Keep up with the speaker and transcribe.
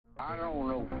I don't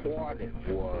know what it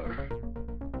was.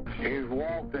 He's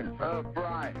walking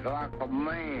upright like a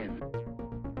man.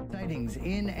 Sightings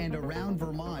in and around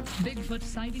Vermont. Bigfoot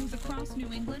sightings across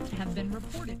New England have been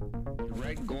reported.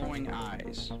 Red glowing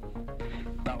eyes,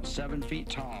 about 7 feet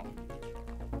tall.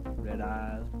 Red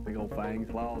eyes, big old fangs,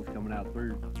 claws coming out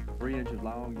through 3 inches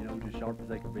long, just sharp as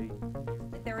they can be.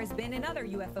 There has been another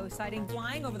UFO sighting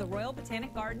flying over the Royal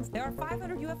Botanic Gardens. There are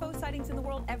 500 UFO sightings in the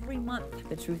world every month.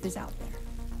 The truth is out there.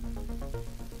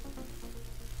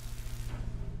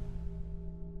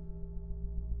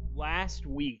 Last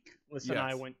week, Lisa and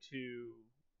I went to,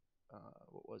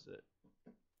 what was it?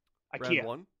 IKEA. Round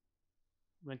one?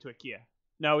 Went to IKEA.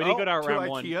 No, we didn't go to our round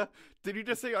IKEA? one. Did you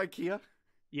just say IKEA?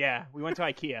 Yeah, we went to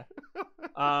IKEA.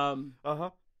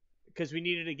 Because we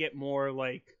needed to get more,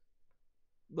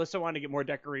 Lissa wanted to get more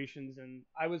decorations, and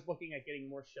I was looking at getting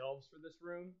more shelves for this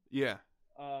room. Yeah.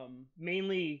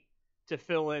 Mainly to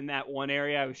fill in that one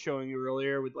area I was showing you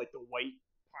earlier with, the white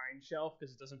pine shelf,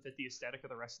 because it doesn't fit the aesthetic of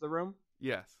the rest of the room.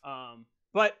 Yes.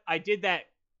 But I did that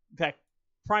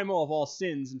primal of all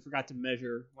sins and forgot to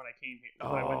measure when I came here.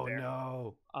 When I went there.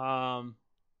 Oh, no.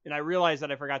 And I realized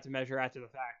that I forgot to measure after the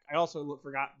fact. I also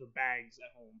forgot the bags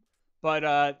at home.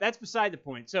 But that's beside the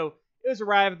point. So it was a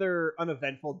rather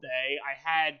uneventful day. I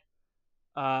had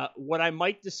what I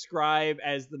might describe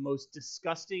as the most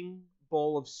disgusting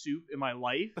bowl of soup in my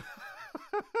life.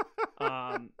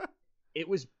 It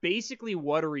was basically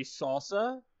watery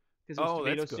salsa because it was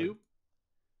tomato soup.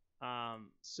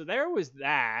 So there was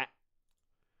that.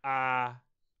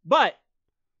 But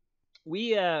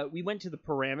we went to the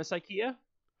Paramus IKEA.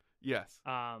 Yes.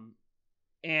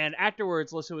 And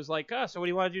afterwards, Lissa was like, "Oh, so what do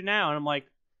you want to do now?" And I'm like,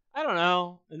 "I don't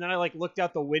know." And then I looked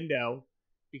out the window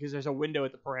because there's a window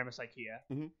at the Paramus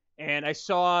IKEA, and I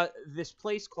saw this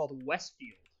place called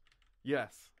Westfield.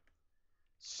 Yes.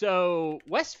 So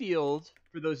Westfield,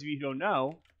 for those of you who don't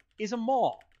know, is a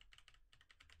mall.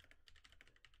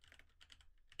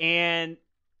 And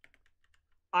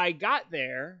I got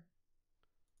there,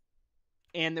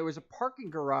 and there was a parking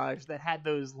garage that had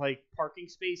those parking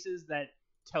spaces that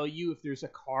tell you if there's a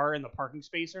car in the parking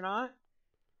space or not.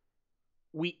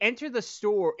 We enter the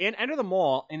store and enter the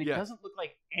mall, and it doesn't look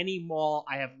like any mall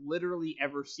I have literally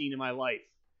ever seen in my life.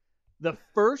 The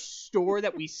first store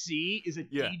that we see is a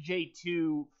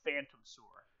DJ2 Phantom store.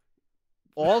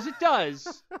 All it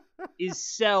does is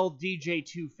sell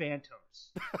DJ2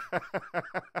 Phantoms.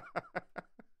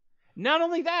 Not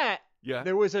only that,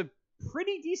 there was a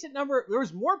pretty decent number. There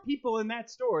was more people in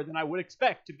that store than I would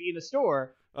expect to be in a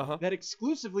store that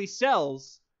exclusively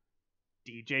sells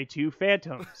DJ2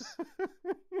 Phantoms.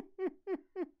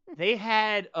 They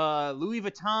had Louis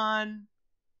Vuitton.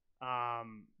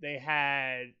 They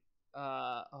had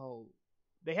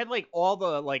they had all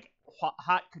the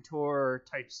hot couture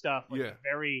type stuff.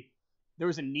 There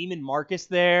was a Neiman Marcus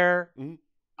there. Mm-hmm.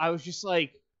 I was just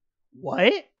like,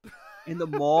 what? In the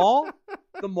mall?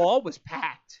 The mall was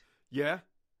packed. Yeah.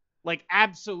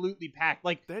 Absolutely packed.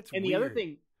 That's and weird.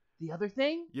 The other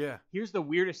thing? Yeah. Here's the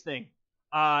weirdest thing.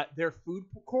 Their food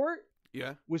court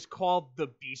was called the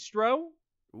Bistro.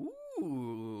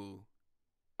 Ooh.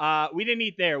 We didn't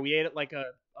eat there. We ate at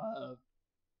a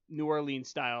New Orleans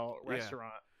style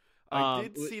restaurant. I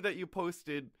did see that you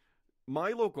posted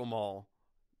my local mall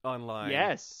online.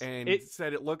 Yes. And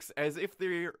said it looks as if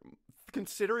they're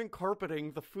considering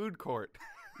carpeting the food court.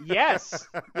 Yes.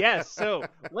 So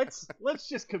let's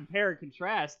just compare and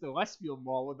contrast the Westfield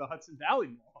Mall with the Hudson Valley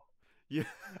Mall. Yeah.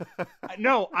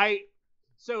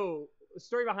 So the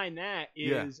story behind that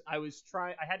is I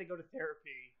had to go to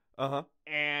therapy.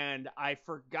 And I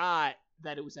forgot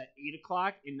that it was at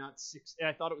 8:00 and not 6.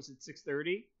 I thought it was at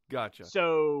 6:30. Gotcha.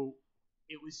 So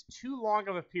it was too long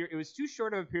of a period. It was too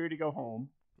short of a period to go home.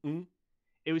 Mm-hmm.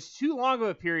 It was too long of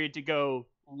a period to go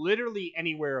literally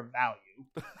anywhere of value.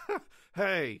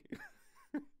 Hey,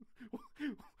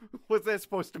 what's that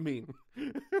supposed to mean?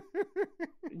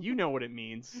 You know what it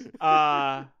means.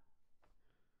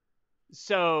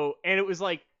 So, and it was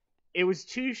it was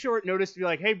too short notice to be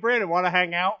like, "Hey, Brandon, want to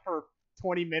hang out for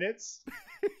 20 minutes?"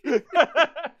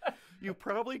 You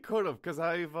probably could have, because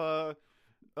I've,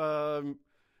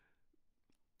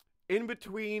 in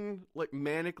between,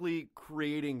 manically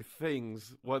creating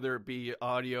things, whether it be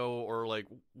audio or,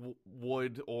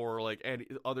 wood or, any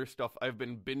other stuff, I've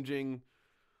been binging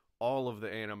all of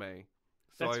the anime.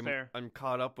 So That's fair. I'm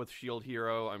caught up with Shield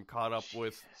Hero. I'm caught up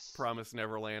with Promised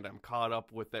Neverland. I'm caught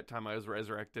up with that time I was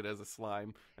resurrected as a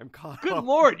slime. I'm caught up. Good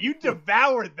Lord, you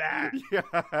devoured that.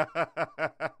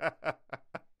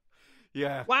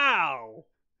 Yeah.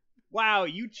 Wow,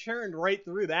 you churned right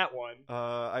through that one.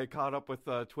 I caught up with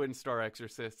Twin Star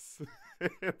Exorcists.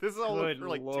 This is all Good for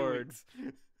like 2 Lord. weeks.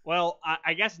 Well,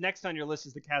 I guess next on your list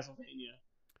is the Castlevania.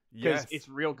 Yes. It's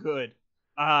real good.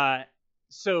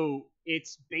 So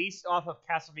it's based off of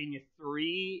Castlevania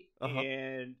 3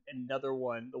 and another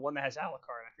one, the one that has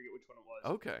Alucard. I forget which one it was.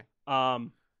 Okay.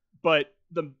 But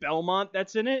the Belmont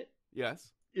that's in it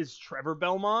Yes. is Trevor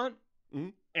Belmont,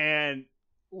 Mhm. and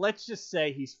let's just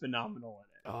say he's phenomenal in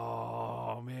it.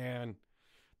 Oh man,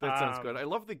 that sounds good. I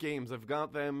love the games. I've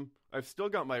got them. I've still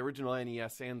got my original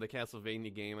NES and the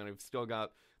Castlevania game, and I've still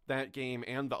got that game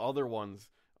and the other ones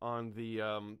on the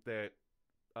that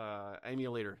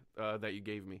emulator that you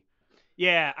gave me.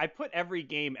 Yeah, I put every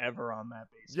game ever on that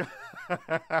basically.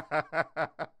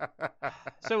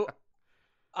 So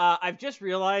I've just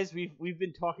realized we've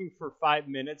been talking for 5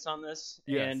 minutes on this,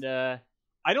 Yes. and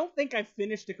I don't think I've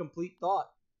finished a complete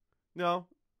thought. No,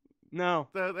 No.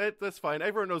 that's fine.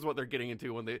 Everyone knows what they're getting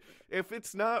into when they.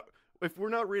 If we're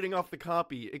not reading off the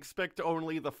copy, expect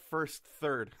only the first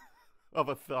third of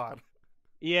a thought.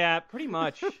 Yeah, pretty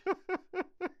much.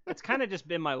 It's kind of just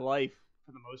been my life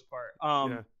for the most part.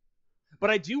 Yeah. But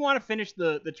I do want to finish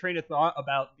the train of thought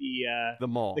about the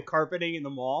mall. the carpeting in the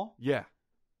mall. Yeah.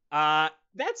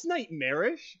 That's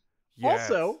nightmarish. Yes.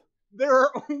 Also, there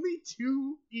are only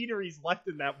 2 eateries left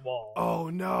in that mall. Oh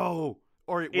no.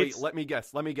 Or wait, It's- let me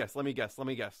guess.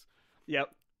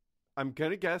 Yep. I'm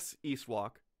gonna guess East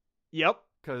Walk Yep.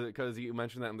 because you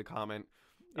mentioned that in the comment.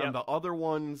 Yep. The other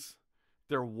ones,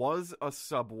 there was a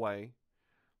Subway.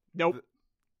 Nope.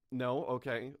 No,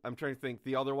 okay. I'm trying to think.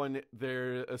 The other one,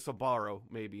 there a Sbarro,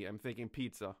 maybe. I'm thinking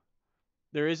pizza.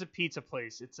 There is a pizza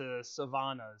place. It's a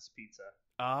Savannah's Pizza.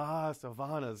 Ah,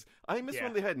 Savannah's. I miss Yeah.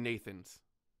 when they had Nathan's.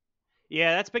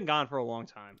 Yeah, that's been gone for a long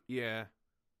time. Yeah.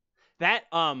 That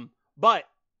but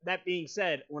that being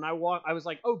said, when I was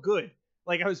like, oh good.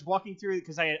 Like I was walking through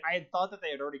because I had thought that they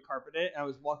had already carpeted it, and I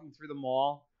was walking through the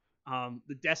mall,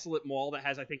 the desolate mall that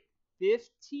has I think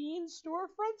 15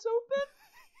 storefronts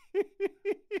open.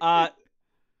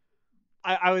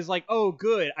 I was like, oh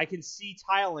good, I can see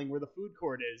tiling where the food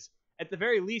court is. At the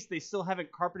very least, they still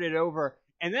haven't carpeted it over.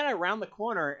 And then I round the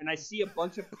corner and I see a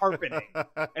bunch of carpeting,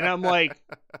 and I'm like,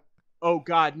 oh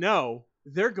god, no,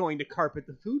 they're going to carpet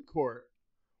the food court.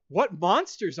 What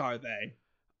monsters are they?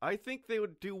 I think they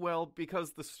would do well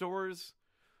because the stores,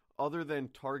 other than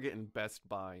Target and Best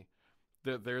Buy,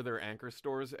 they're their anchor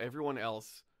stores. Everyone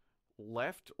else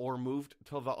left or moved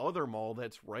to the other mall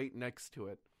that's right next to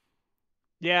it.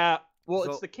 Yeah, well,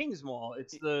 So- it's the King's Mall.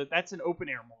 That's an open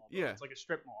air mall. Yeah. It's like a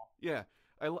strip mall. Yeah,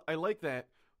 I like that.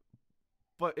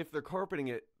 But if they're carpeting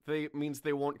it, means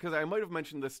they won't. Because I might have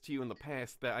mentioned this to you in the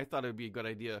past that I thought it would be a good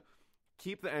idea.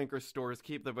 Keep the anchor stores,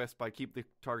 keep the Best Buy, keep the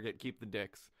Target, keep the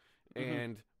Dick's,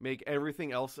 and make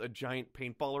everything else a giant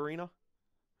paintball arena.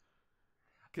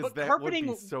 Because But that carpeting-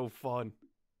 would be so fun.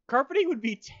 Carpeting would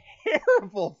be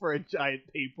terrible for a giant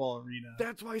paintball arena.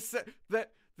 That's why I said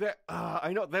that.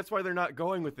 I know that's why they're not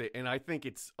going with it, and I think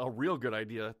it's a real good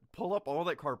idea. Pull up all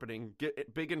that carpeting,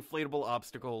 get big inflatable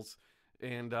obstacles,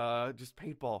 and just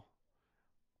paintball.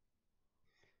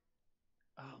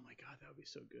 Oh my god, that would be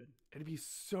so good. It'd be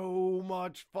so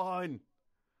much fun.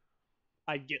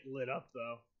 I'd get lit up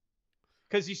though.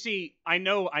 Because you see, I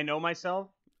know myself.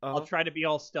 I'll try to be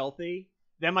all stealthy.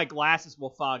 Then my glasses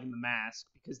will fog in the mask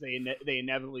because they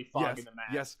inevitably fog in the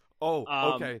mask. Yes. Oh,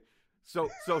 okay. So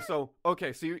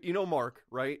okay. So you know Mark,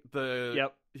 right?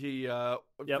 Yep. He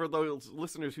for those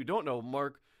listeners who don't know,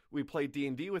 Mark, we played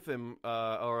D&D with him,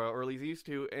 or at least used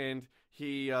to, and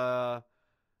he one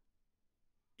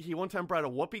time brought a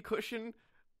whoopee cushion,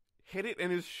 hid it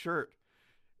in his shirt,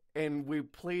 and we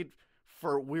played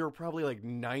we were probably like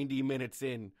 90 minutes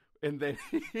in, and then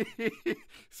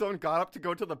someone got up to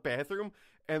go to the bathroom,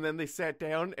 and then they sat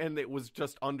down, and it was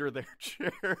just under their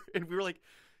chair, and we were like,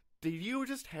 did you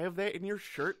just have that in your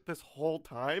shirt this whole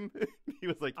time? He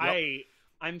was like, yep.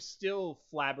 I'm still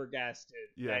flabbergasted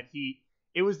Yeah. that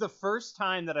it was the first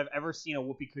time that I've ever seen a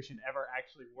whoopee cushion ever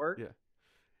actually work. Yeah.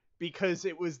 Because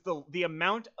it was the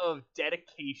amount of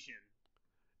dedication.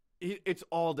 It's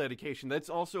all dedication. That's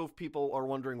also, if people are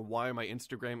wondering why my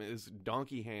Instagram is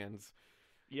Donkey Hands.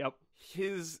 Yep.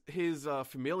 His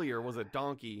familiar was a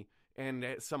donkey, and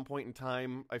at some point in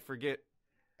time, I forget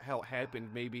how it happened.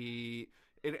 Maybe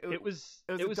it was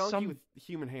a donkey with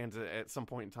human hands at some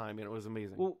point in time, and it was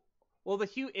amazing. Well,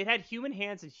 it had human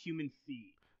hands and human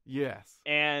feet. Yes.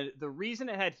 And the reason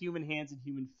it had human hands and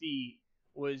human feet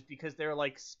was because they're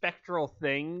like spectral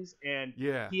things, and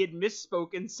he had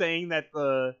misspoken saying that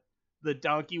the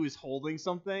donkey was holding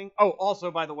something. Oh,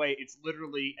 also, by the way, it's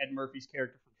literally Ed Murphy's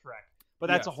character from Shrek, but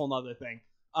that's a whole nother thing.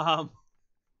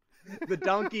 The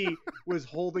donkey was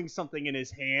holding something in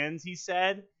his hands, he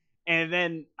said, And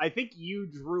then I think you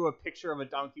drew a picture of a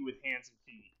donkey with hands and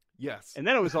feet. Yes. And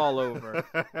then it was all over.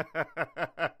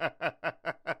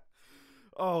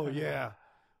 Oh, yeah.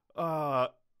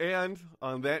 And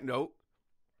on that note,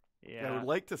 Yeah. I would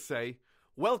like to say,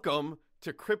 welcome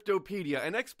to Cryptopedia,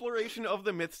 an exploration of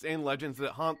the myths and legends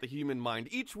that haunt the human mind.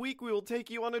 Each week we will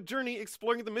take you on a journey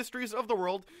exploring the mysteries of the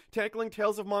world, tackling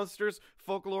tales of monsters,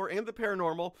 folklore, and the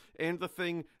paranormal, and the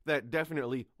thing that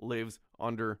definitely lives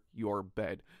under your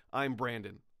bed. I'm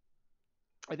Brandon.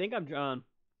 I think I'm John.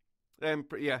 And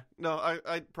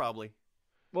I'd probably.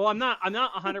 Well, I'm not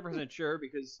 100% sure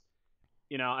because,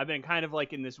 I've been kind of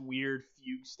like in this weird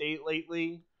fugue state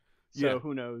lately. So Yeah.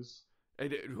 who knows?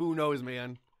 Who knows,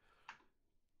 man?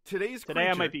 Today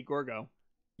I might be Gorgo.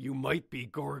 You might be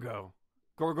Gorgo.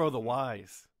 Gorgo the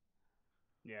Wise.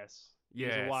 Yes.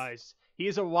 Yes. He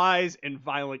is a wise and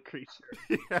violent creature.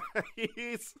 Yeah,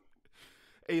 he's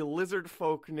a lizard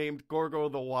folk named Gorgo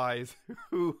the Wise.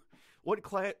 Who? What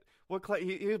class?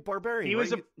 He was barbarian.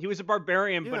 He was a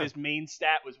barbarian, Yeah. but his main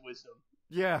stat was wisdom.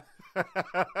 Yeah.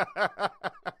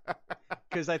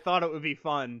 Because I thought it would be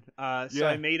fun. So Yeah.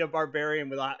 I made a barbarian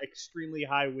with an extremely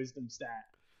high wisdom stat.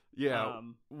 Yeah,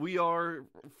 we are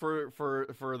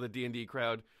for the D&D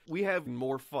crowd. We have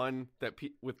more fun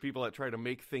with people that try to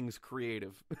make things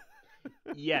creative.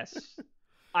 Yes.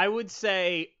 I would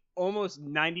say almost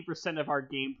 90% of our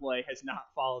gameplay has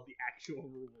not followed the actual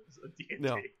rules of D&D.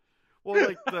 No. Well,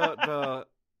 like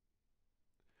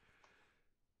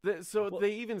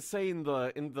they even say in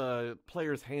the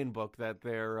player's handbook that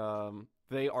they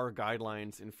are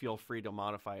guidelines and feel free to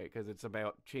modify it because it's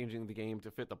about changing the game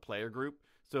to fit the player group.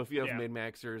 So if you have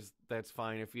min-maxers, that's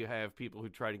fine. If you have people who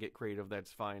try to get creative,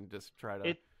 that's fine. Just try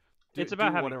to it's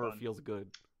about having whatever fun. feels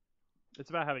good. It's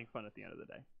about having fun at the end of the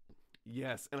day.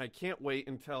 Yes, and I can't wait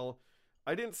until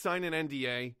I didn't sign an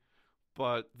NDA,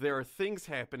 but there are things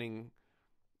happening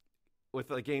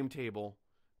with a game table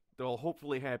that will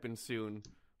hopefully happen soon.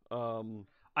 I'm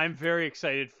very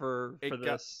excited for it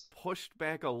this. Got pushed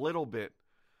back a little bit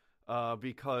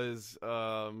because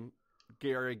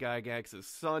Gary Gygax's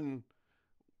son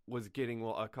was getting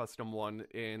a custom one,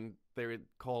 and they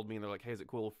called me and they're like, "Hey, is it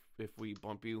cool if we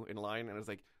bump you in line?" And I was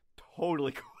like,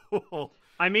 "Totally cool."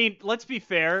 I mean, let's be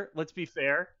fair.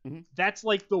 Mm-hmm. That's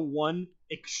like the one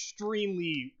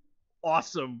extremely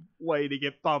awesome way to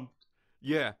get bumped.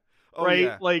 Yeah. Oh, right?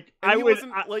 Yeah. Like and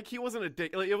he wasn't a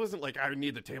dick. Like, it wasn't like I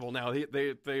need the table now.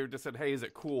 They just said, "Hey, is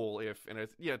it cool if?" And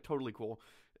it's totally cool.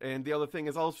 And the other thing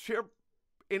is, I'll share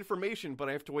information, but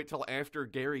I have to wait till after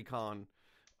GaryCon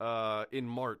in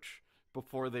March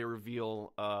before they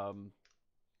reveal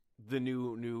the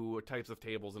new types of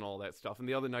tables and all that stuff. And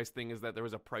the other nice thing is that there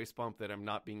was a price bump that I'm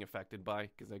not being affected by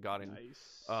because I got in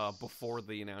before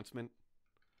the announcement.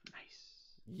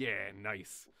 Nice. Yeah,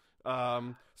 nice.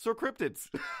 So cryptids.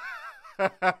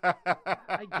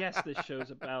 I guess this show's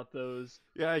about those.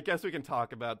 Yeah, I guess we can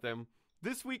talk about them.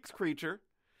 This week's creature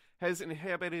has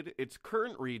inhabited its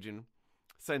current region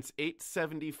since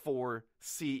 874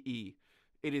 CE.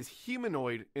 It is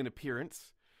humanoid in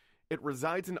appearance. It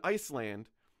resides in Iceland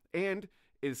and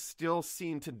is still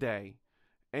seen today.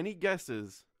 Any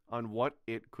guesses on what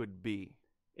it could be?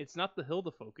 It's not the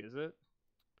Huldufolk, is it?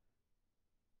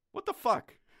 What the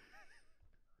fuck?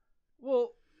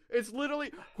 Well, it's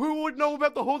literally, who would know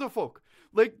about the Huldufolk?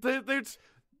 Like, there's,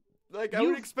 like, I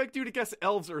would expect you to guess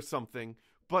elves or something,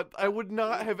 but I would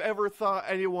not have ever thought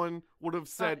anyone would have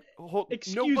said,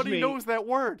 nobody knows that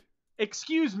word.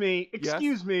 Excuse me. Yes?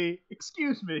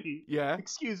 Yeah.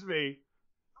 Excuse me.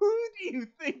 Who do you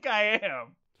think I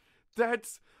am?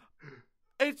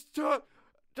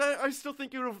 I still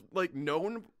think you would have, like,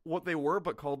 known what they were,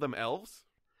 but called them elves.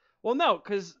 Well, no,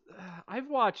 because I've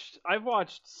watched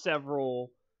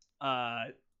several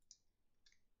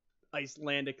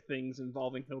Icelandic things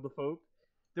involving Huldufolk.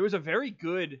 There was a very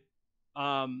good,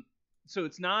 so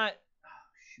it's not. Oh,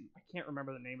 shoot, I can't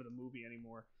remember the name of the movie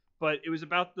anymore. But it was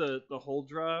about the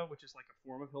Huldra, which is like a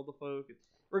form of Huldufolk.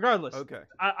 Regardless, okay.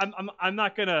 I'm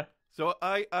not gonna. So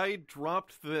I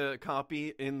dropped the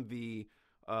copy in the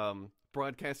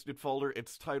broadcasted folder.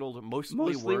 It's titled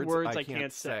Mostly Words I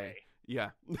Can't Say.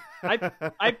 Yeah.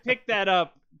 I picked that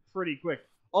up pretty quick.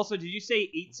 Also, did you say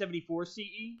 874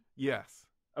 CE? Yes.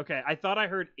 Okay, I thought I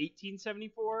heard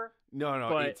 1874. No,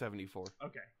 but... 874.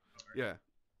 Okay. Right. Yeah.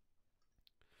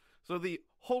 So the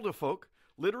Huldufolk,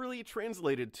 literally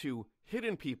translated to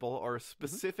hidden people, are a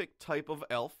specific type of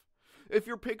elf. If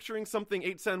you're picturing something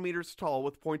 8 centimeters tall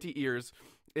with pointy ears,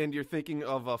 and you're thinking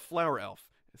of a flower elf,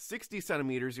 60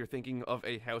 centimeters, you're thinking of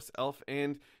a house elf,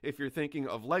 and if you're thinking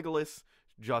of Legolas,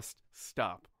 just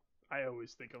stop. I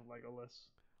always think of Legolas.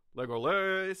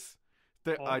 Legolas.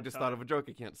 I just thought of a joke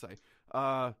I can't say.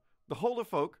 The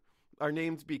Huldufolk are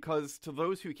named because to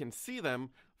those who can see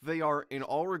them, they are in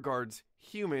all regards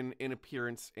human in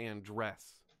appearance and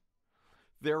dress.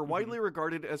 They're widely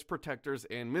regarded as protectors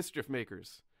and mischief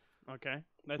makers. Okay,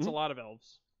 that's a lot of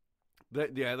elves.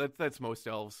 That's most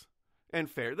elves. And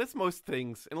fair. That's most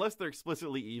things. Unless they're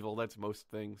explicitly evil, that's most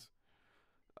things.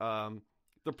 The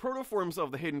protoforms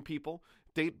of the hidden people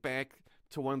date back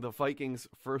to when the Vikings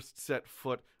first set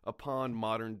foot upon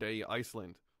modern-day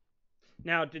Iceland.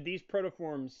 Now, did these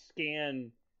protoforms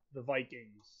scan the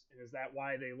Vikings? And is that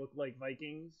why they look like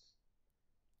Vikings?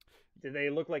 Did they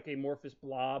look like amorphous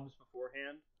blobs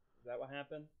beforehand? Is that what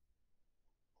happened?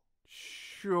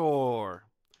 Sure.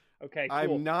 Okay, cool.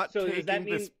 I'm not so taking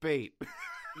this bait.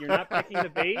 You're not picking the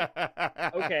bait?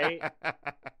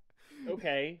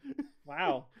 Okay.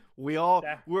 Wow.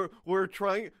 We're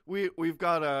trying. We've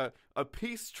got a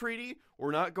peace treaty.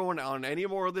 We're not going on any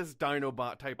more of this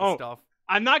Dinobot type of stuff.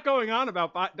 I'm not going on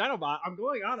about Dinobot. I'm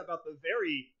going on about the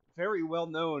very, very well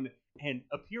known and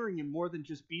appearing in more than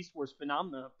just Beast Wars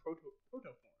phenomena protoforms.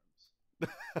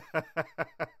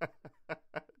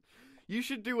 You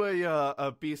should do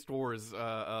a Beast Wars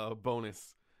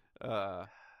bonus.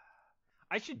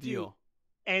 I should deal. Do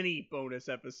any bonus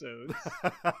episodes.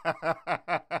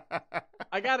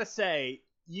 I gotta say,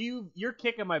 you're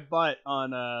kicking my butt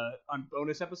on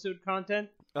bonus episode content,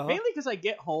 mainly because I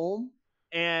get home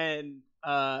and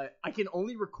I can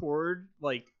only record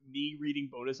like me reading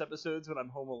bonus episodes when I'm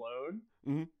home alone.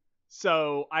 Mm-hmm.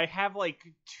 So I have like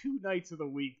 2 nights of the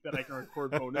week that I can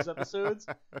record bonus episodes.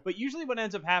 But usually what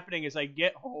ends up happening is I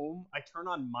get home, I turn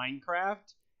on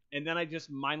Minecraft, and then I just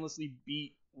mindlessly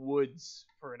beat woods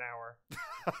for an hour.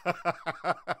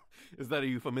 Is that a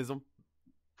euphemism?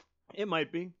 It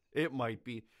might be.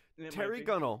 Terry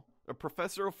Gunnell, a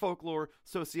professor of folklore,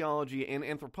 sociology, and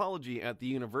anthropology at the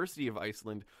University of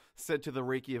Iceland, said to the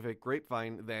Reykjavik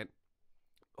Grapevine that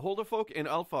Huldufolk and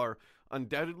Alfar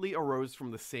undoubtedly arose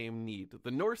from the same need.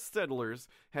 The Norse settlers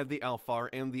had the Alfar,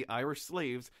 and the Irish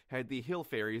slaves had the hill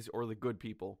fairies, or the good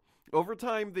people. Over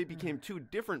time, they became 2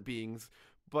 different beings,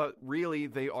 but really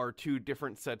they are 2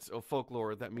 different sets of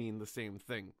folklore that mean the same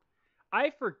thing. I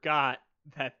forgot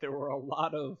that there were a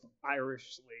lot of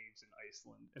Irish slaves in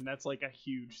Iceland, and that's like a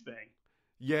huge thing.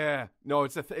 Yeah, no,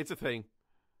 it's a thing.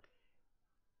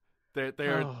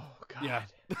 They're oh God. Yeah.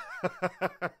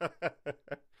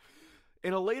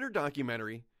 In a later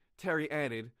documentary, Terry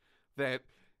added that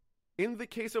in the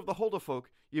case of the Huldufolk,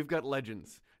 you've got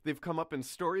legends. They've come up in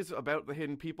stories about the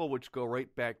hidden people which go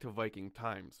right back to Viking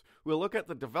times. We'll look at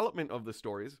the development of the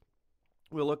stories.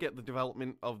 We'll look at the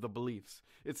development of the beliefs.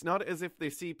 It's not as if they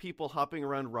see people hopping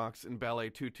around rocks in ballet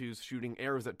tutus shooting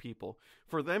arrows at people.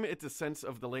 For them, it's a sense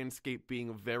of the landscape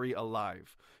being very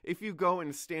alive. If you go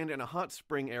and stand in a hot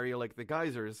spring area like the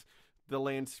geysers, the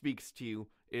land speaks to you.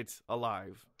 It's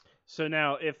alive. So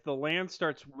now, if the land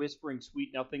starts whispering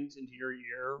sweet nothings into your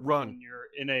ear Run. when you're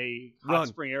in a hot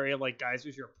spring area like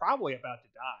geysers, you're probably about to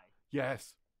die.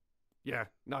 Yes. Yeah,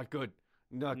 not good.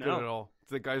 Not good at all.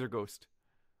 It's a geyser ghost.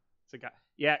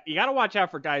 Yeah, you gotta watch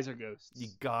out for geyser ghosts. You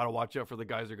gotta watch out for the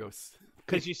geyser ghosts.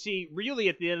 Because you see, really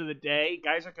at the end of the day,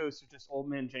 geyser ghosts are just old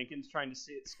man Jenkins trying to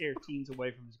scare teens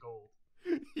away from his gold.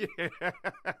 Yeah.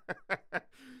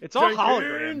 It's all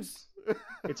holograms.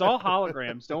 It's all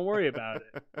holograms. Don't worry about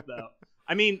it, though.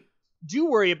 I mean, do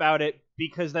worry about it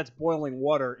because that's boiling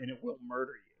water and it will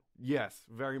murder you. Yes,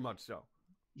 very much so.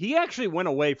 He actually went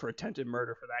away for attempted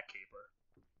murder for that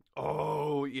caper.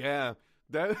 Oh, yeah.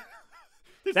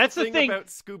 That's the the thing about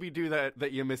Scooby-Doo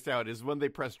that you missed out is when they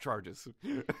press charges.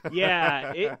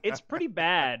 Yeah, it's pretty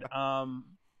bad.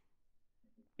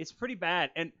 It's pretty bad.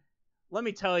 And let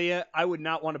me tell you, I would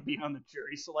not want to be on the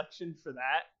jury selection for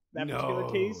that particular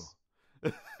case.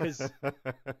 Because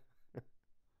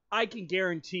I can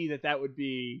guarantee that would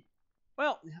be,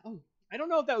 well, I don't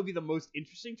know if that would be the most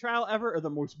interesting trial ever or the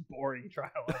most boring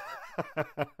trial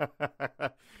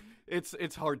ever.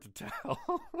 It's hard to tell.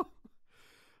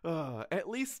 At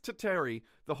least to Terry,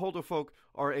 the Huldufolk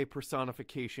are a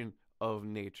personification of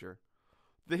nature.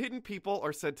 The hidden people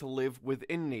are said to live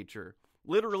within nature,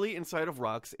 literally inside of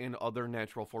rocks and other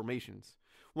natural formations.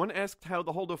 When asked how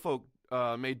the Huldufolk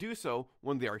may do so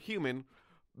when they are human,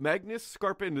 Magnus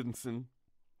Skarpindsson,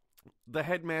 the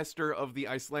headmaster of the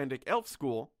Icelandic elf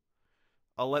school,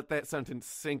 I'll let that sentence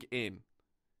sink in.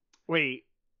 Wait,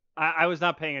 I was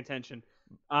not paying attention.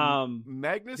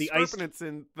 Magnus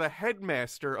Skarpindsson, the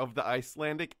headmaster of the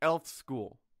Icelandic elf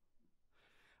school.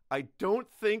 I don't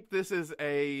think this is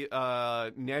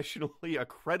a nationally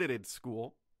accredited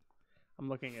school. I'm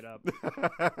looking it up.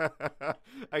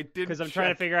 I did because I'm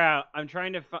trying to figure out. I'm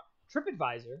trying to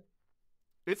TripAdvisor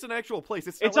It's an actual place.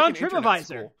 It's not It's like on an internet TripAdvisor.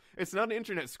 school. It's not an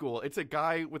internet school. It's a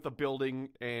guy with a building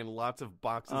and lots of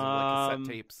boxes of like cassette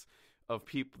tapes of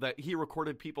people that he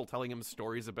recorded people telling him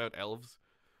stories about elves.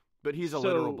 But he's a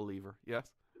literal believer. Yes.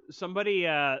 Somebody,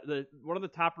 one of the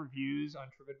top reviews on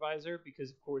TripAdvisor,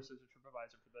 because of course there's a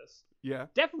TripAdvisor for this. Yeah.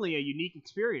 Definitely a unique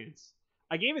experience.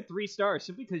 I gave it 3 stars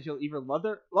simply because you'll either love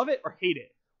it or hate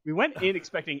it. We went in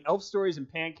expecting elf stories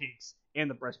and pancakes and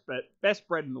the best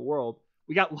bread in the world.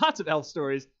 We got lots of elf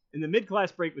stories, and the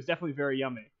mid-class break was definitely very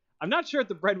yummy. I'm not sure if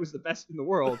the bread was the best in the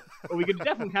world, but we could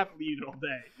definitely happily eat it all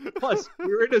day. Plus, we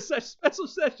were in a special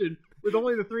session with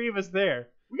only the 3 of us there.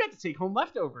 We got to take home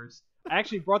leftovers. I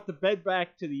actually brought the bed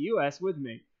back to the U.S. with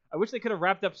me. I wish they could have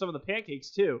wrapped up some of the pancakes,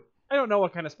 too. I don't know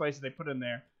what kind of spices they put in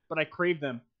there, but I crave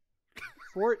them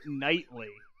fortnightly.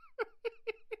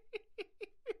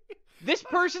 This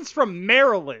person's from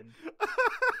Maryland.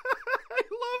 I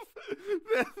love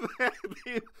that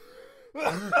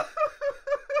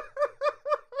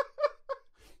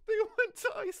they went to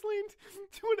Iceland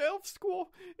to an elf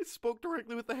school. It spoke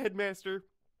directly with the headmaster,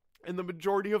 and the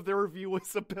majority of their review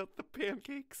was about the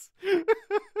pancakes.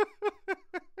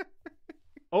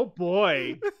 Oh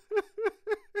boy.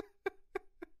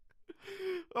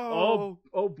 Oh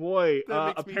boy.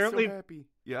 That makes Apparently, me so happy.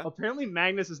 Yeah. Apparently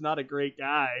Magnus is not a great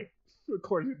guy,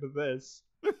 according to this.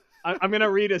 I'm gonna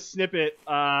read a snippet,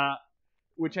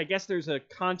 which I guess there's a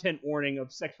content warning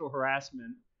of sexual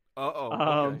harassment.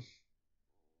 Okay.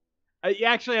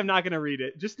 Actually, I'm not gonna read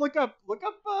it. Just look up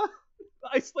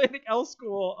Icelandic Elf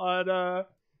School on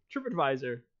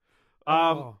TripAdvisor.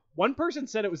 One person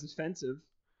said it was offensive.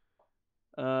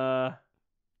 So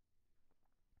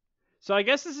I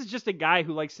guess this is just a guy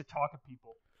who likes to talk to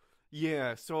people.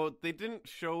 Yeah, so they didn't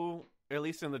show, at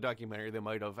least in the documentary they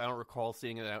might have, I don't recall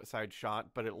seeing an outside shot,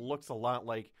 but it looks a lot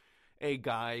like a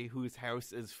guy whose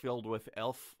house is filled with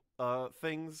elf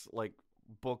things, like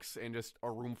books and just a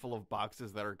room full of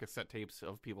boxes that are cassette tapes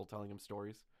of people telling him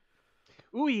stories.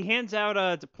 Ooh, he hands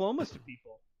out diplomas to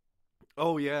people.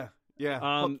 Oh, yeah. Yeah,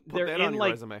 put that on your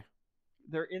resume.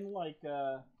 They're in like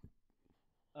you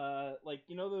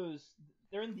know those,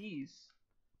 they're in these.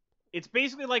 It's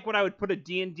basically like what I would put a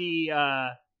D&D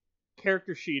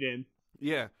character sheet in.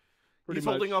 Yeah. He's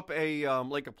much. holding up a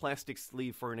like a plastic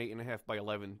sleeve for an 8.5 by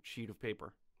 11 sheet of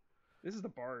paper. This is the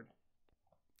Bard.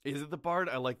 Is it the Bard?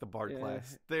 I like the Bard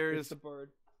class. It's the Bard.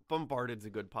 Bombarded's a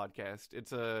good podcast.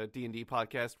 It's a D&D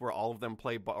podcast where all of them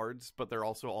play bards, but they're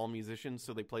also all musicians,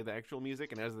 so they play the actual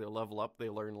music, and as they level up, they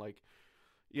learn like,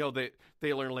 you know,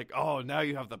 they learn like, oh, now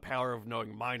you have the power of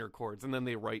knowing minor chords, and then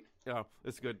they write.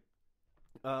 It's good.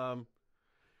 But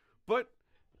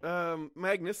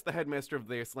Magnus, the headmaster of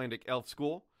the Icelandic Elf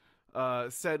School,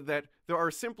 said that there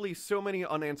are simply so many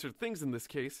unanswered things in this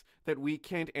case that we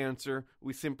can't answer,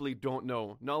 we simply don't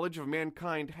know. Knowledge of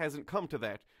mankind hasn't come to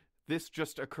that. This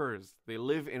just occurs. They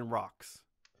live in rocks.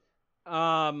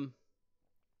 I'm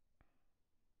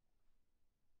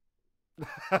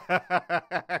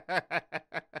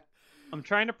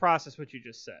trying to process what you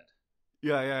just said.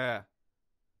 Yeah.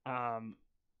 Why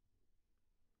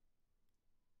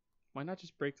not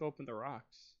just break open the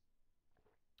rocks?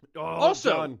 Oh,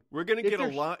 Also, John, we're going to get a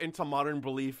lot into modern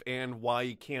belief and why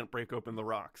you can't break open the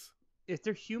rocks. If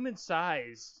they're human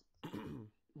sized,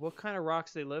 what kind of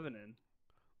rocks they living in?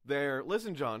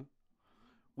 Listen, John,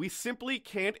 we simply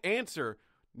can't answer.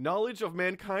 Knowledge of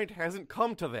mankind hasn't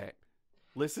come to that.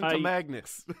 Listen to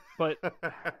Magnus. But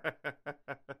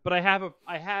I have a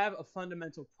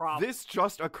fundamental problem. This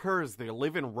just occurs. They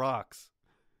live in rocks.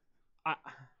 I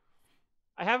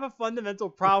have a fundamental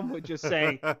problem with just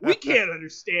saying we can't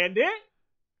understand it.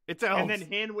 It's elves. And then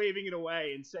hand waving it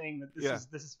away and saying that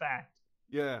this is fact.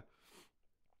 Yeah.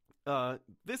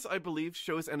 This, I believe,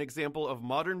 shows an example of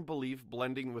modern belief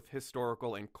blending with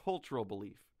historical and cultural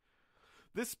belief.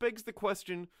 This begs the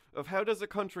question of how does a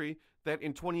country that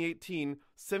in 2018,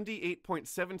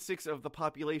 78.76% of the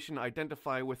population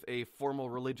identify with a formal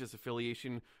religious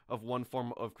affiliation of one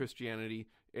form of Christianity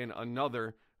and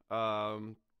another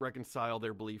reconcile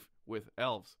their belief with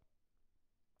elves?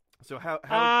 So how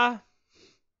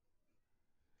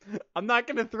I'm not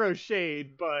going to throw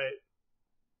shade, but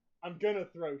I'm going to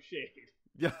throw shade.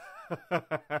 Yeah.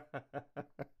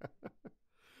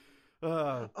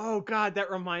 Oh God, that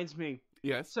reminds me.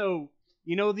 Yes. So,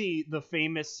 you know the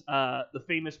famous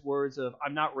words of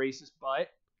 "I'm not racist, but."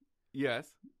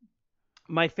 Yes.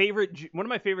 One of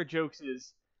my favorite jokes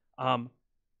is, "I'm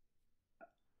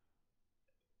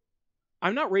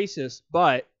not racist,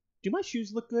 but do my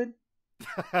shoes look good?"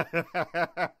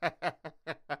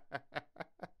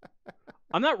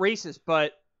 I'm not racist,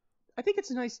 but I think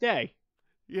it's a nice day.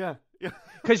 Yeah.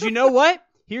 Because you know what?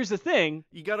 Here's the thing.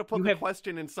 You got to put the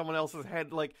question in someone else's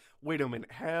head. Like, wait a minute,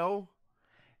 how?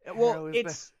 Well, how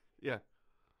it's that? Yeah.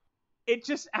 It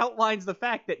just outlines the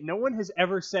fact that no one has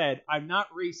ever said, "I'm not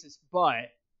racist,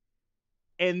 but,"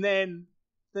 and then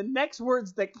the next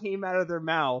words that came out of their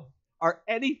mouth are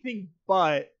anything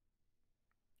but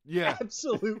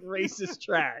absolute racist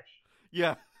trash.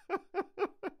 Yeah.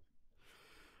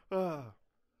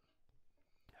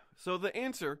 So the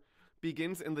answer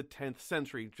begins in the 10th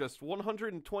century, just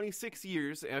 126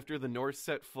 years after the Norse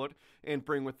set foot and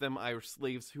bring with them Irish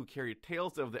slaves who carried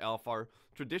tales of the Alfar,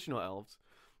 traditional elves.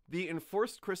 The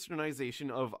enforced Christianization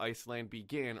of Iceland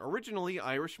began. Originally,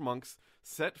 Irish monks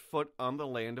set foot on the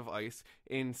land of ice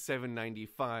in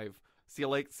 795.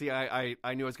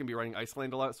 I knew I was going to be writing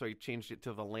Iceland a lot, so I changed it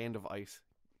to the land of ice.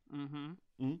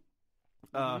 Mm-hmm.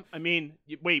 I mean,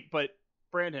 wait, but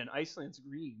Brandon, Iceland's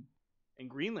green, and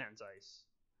Greenland's ice.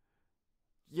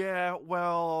 Yeah,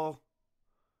 well,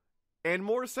 and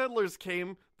more settlers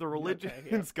came. The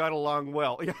religions got along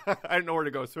well. Yeah, I didn't know where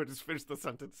to go, so I just finished the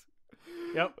sentence.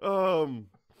 Yep.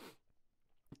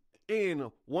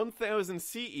 In 1000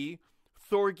 CE,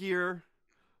 Thorgir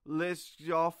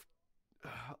Lesjof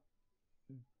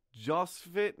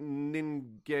Josfit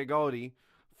Ningegodi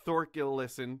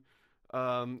Thorkilison,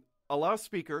 a law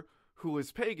speaker who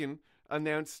was pagan,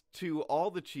 announced to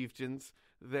all the chieftains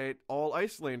that all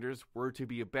Icelanders were to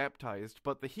be baptized,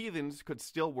 but the heathens could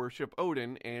still worship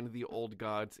Odin and the old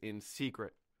gods in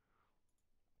secret.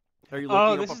 Are you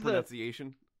looking up a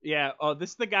pronunciation? Yeah. Oh, this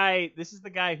is the guy. This is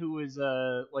the guy who was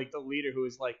like the leader who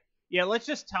was like, yeah, let's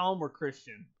just tell him we're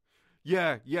Christian.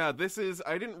 Yeah. This is.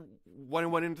 When I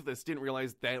went into this, didn't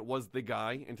realize that was the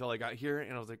guy until I got here,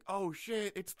 and I was like, oh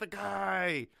shit, it's the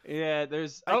guy. Yeah.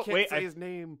 There's. I can't say his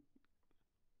name.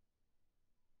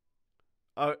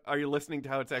 Are you listening to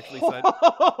how it's actually said?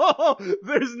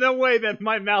 There's no way that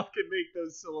my mouth can make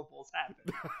those syllables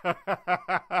happen.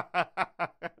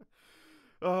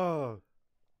 Oh,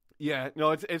 yeah.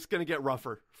 No, it's gonna get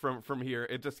rougher from here.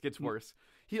 It just gets worse.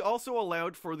 He also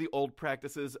allowed for the old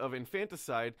practices of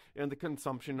infanticide and the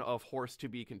consumption of horse to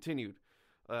be continued.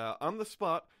 On the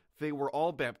spot, they were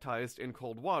all baptized in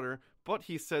cold water, but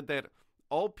he said that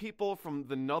all people from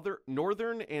the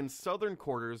northern and southern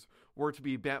quarters were to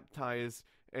be baptized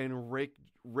in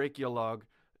Reykjavik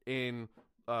in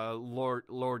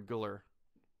Lordgular.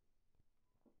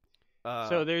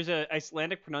 So there's an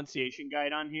Icelandic pronunciation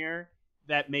guide on here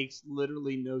that makes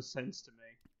literally no sense to me.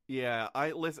 Yeah,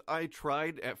 I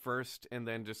tried at first and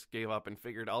then just gave up and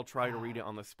figured I'll try to read it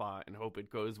on the spot and hope it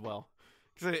goes well.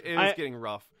 Because it was getting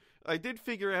rough. I did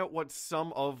figure out what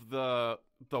some of the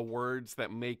words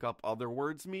that make up other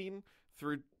words mean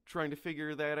through trying to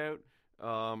figure that out.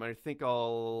 I think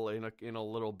I'll in a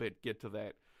little bit get to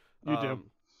that. You do.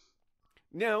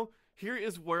 Now, here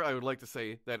is where I would like to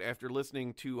say that after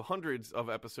listening to hundreds of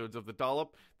episodes of The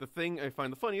Dollop, the thing I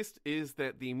find the funniest is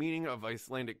that the meaning of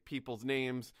Icelandic people's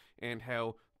names and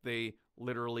how they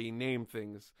literally name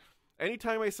things.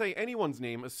 Anytime I say anyone's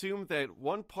name, assume that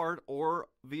one part or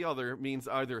the other means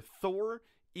either Thor,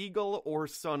 eagle, or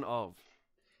son of.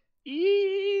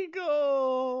 Eagle!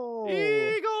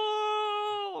 Eagle!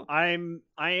 I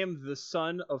am the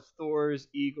son of Thor's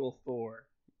eagle Thor.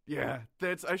 Yeah,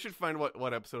 I should find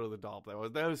what episode of The Dollop that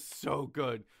was. That was so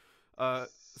good.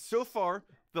 So far,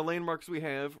 the landmarks we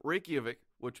have, Reykjavik,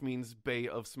 which means Bay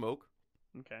of Smoke.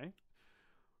 Okay.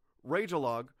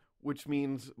 Reykjavik, which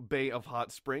means Bay of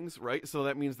Hot Springs, right? So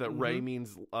that means that Ray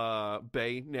means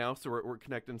Bay now, so we're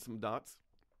connecting some dots.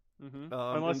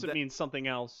 Unless it means something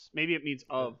else. Maybe it means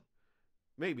of.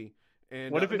 Maybe.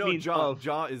 And what if it means jaw, of?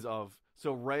 Jaw is of.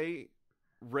 So Ray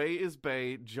is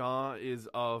Bay, Jaw is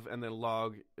of, and then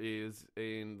Log is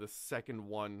in the second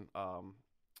one,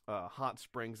 Hot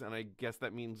Springs, and I guess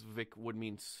that means Vic would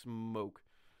mean smoke.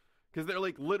 Because they're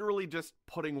like literally just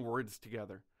putting words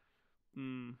together.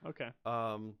 Okay.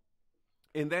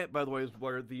 And that, by the way, is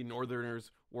where the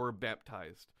Northerners were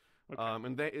baptized. Okay.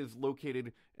 And that is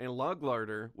located in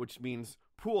Laglarder, which means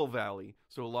pool valley.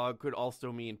 So log could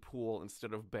also mean pool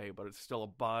instead of bay, but it's still a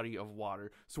body of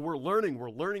water. So we're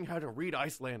learning how to read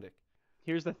Icelandic.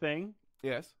 Here's the thing.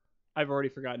 Yes? I've already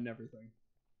forgotten everything.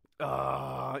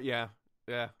 Yeah,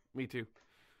 me too.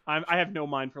 I have no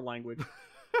mind for language.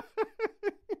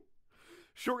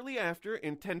 Shortly after,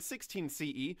 in 1016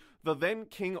 CE, the then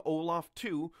King Olaf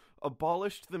II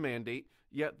abolished the mandate,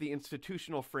 yet the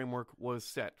institutional framework was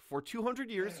set. For 200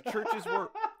 years, churches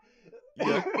were...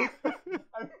 Yeah.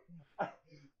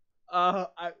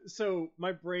 So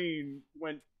my brain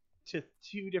went to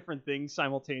two different things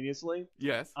simultaneously.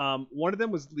 Yes. One of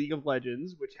them was League of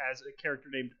Legends, which has a character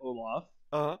named Olaf.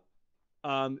 Uh-huh.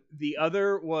 The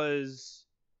other was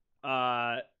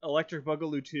Electric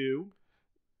Boogaloo 2.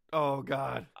 Oh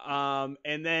God.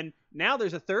 And then now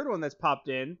there's a third one that's popped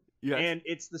in. Yes. And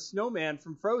it's the snowman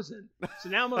from Frozen. So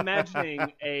now I'm imagining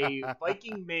a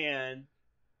Viking man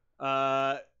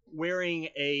wearing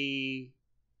a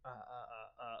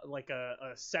like a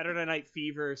Saturday Night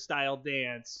Fever style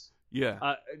dance.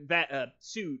 Yeah. That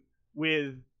suit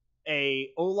with a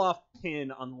Olaf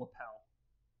pin on the lapel.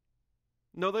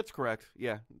 No, that's correct.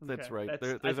 Yeah, that's Okay. right. That's,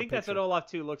 There's I think a that's what picture. Olaf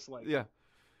 2 looks like. Yeah.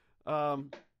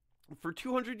 For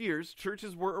 200 years,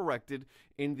 churches were erected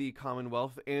in the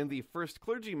Commonwealth, and the first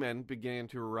clergymen began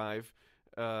to arrive.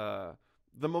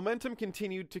 The momentum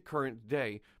continued to current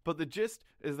day, but the gist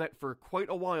is that for quite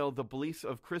a while, the beliefs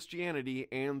of Christianity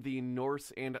and the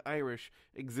Norse and Irish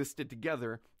existed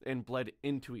together and bled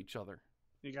into each other.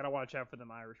 You gotta watch out for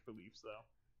them Irish beliefs, though.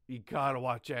 You gotta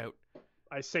watch out.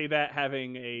 I say that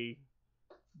having a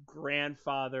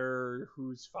grandfather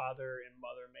whose father and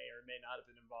mother may or may not have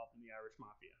been involved in the Irish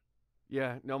Mafia.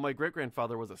 Yeah, no, my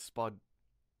great-grandfather was a spud.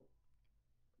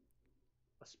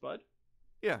 A spud?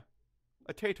 Yeah,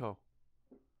 a tato.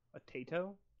 A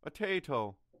tato? A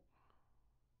tato.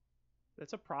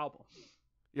 That's a problem.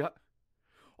 Yeah.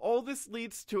 All this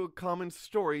leads to a common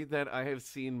story that I have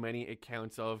seen many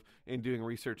accounts of in doing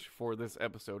research for this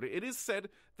episode. It is said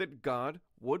that God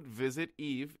would visit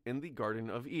Eve in the Garden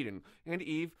of Eden, and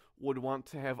Eve would want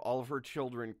to have all of her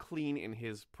children clean in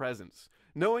his presence.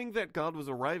 Knowing that God was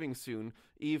arriving soon,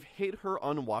 Eve hid her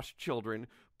unwashed children,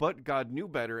 but God knew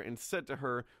better and said to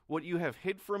her, "What you have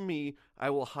hid from me, I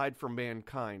will hide from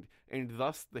mankind." And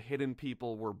thus the hidden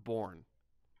people were born.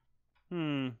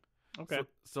 Okay.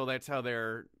 So that's how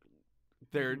they're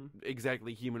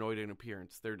exactly humanoid in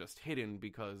appearance. They're just hidden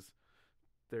because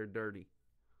they're dirty.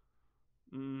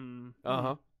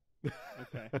 Uh-huh.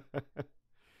 Okay.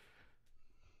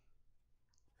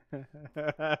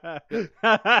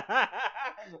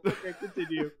 Okay,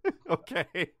 continue.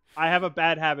 Okay. I have a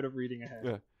bad habit of reading ahead.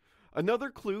 Yeah. Another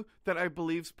clue that I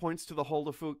believe points to the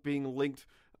Huldufolk being linked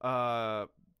to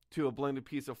a blended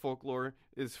piece of folklore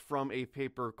is from a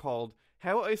paper called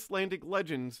How Icelandic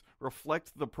Legends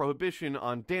Reflect the Prohibition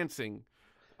on Dancing.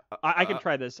 I can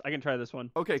try this. I can try this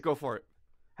one. Okay, go for it.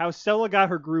 How Stella got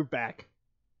her groove back.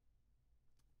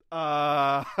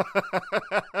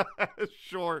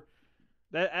 Sure.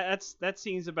 That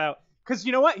seems about... Because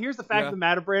you know what? Here's the fact of the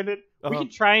matter, Brandon. We Uh-huh. can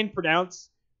try and pronounce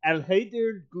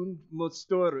Alheider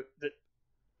Gunmostor,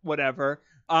 whatever.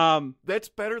 That's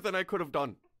better than I could have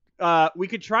done. We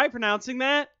could try pronouncing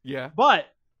that, Yeah.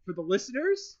 but for the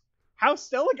listeners, How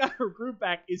Stella got her groove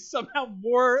back is somehow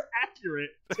more accurate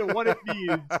to what it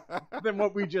means than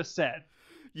what we just said.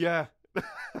 Yeah.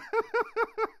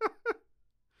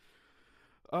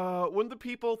 When the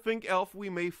people think elf, we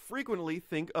may frequently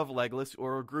think of Legolas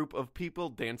or a group of people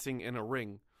dancing in a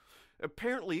ring.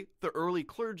 Apparently, the early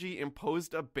clergy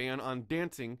imposed a ban on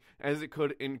dancing as it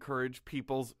could encourage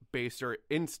people's baser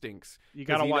instincts. You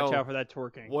gotta watch out for that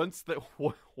twerking. Once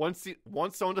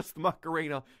someone does the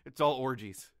Macarena, it's all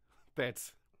orgies.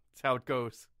 That's how it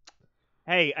goes.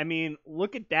 Hey, I mean,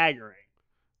 look at daggering.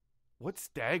 What's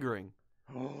staggering?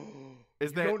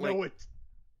 Is You that don't like... know what?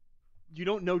 You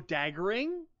don't know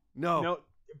daggering? No. No,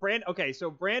 Okay, so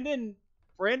Brandon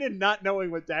not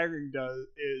knowing what daggering does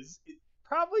is it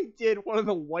probably did one of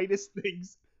the whitest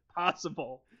things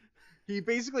possible. He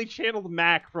basically channeled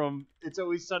Mac from It's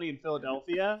Always Sunny in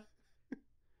Philadelphia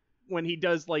when he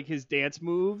does like his dance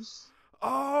moves.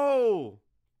 Oh,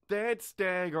 that's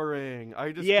staggering.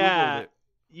 I just Yeah, Googled it.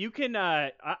 you can.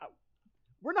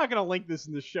 We're not gonna link this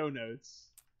in the show notes,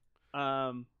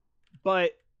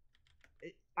 but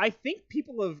I think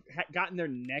people have gotten their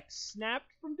necks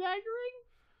snapped from daggering.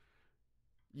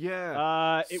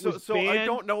 Yeah. It so, was so I banned-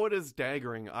 don't know it as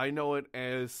daggering. I know it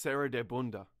as Serra de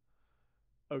Bunda.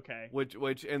 Okay.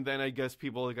 Which, and then I guess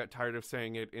people got tired of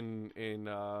saying it in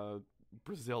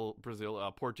Brazil,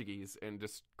 Portuguese, and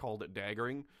just called it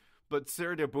daggering. But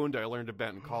Serra de Bunda, I learned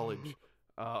about in college.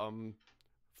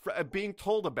 Being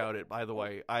told about it, by the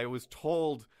way, I was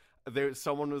told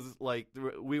someone was like,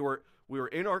 we were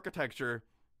in architecture,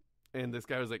 and this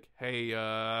guy was like, "Hey,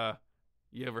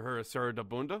 you ever heard of Serra de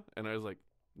Bunda?" And I was like,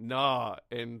 "Nah."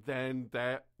 And then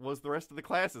that was the rest of the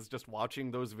classes, just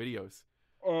watching those videos.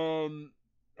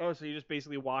 Oh, so you just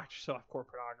basically watch softcore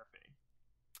pornography.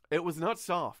 It was not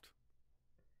soft.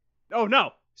 Oh,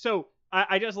 no. So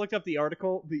I just looked up the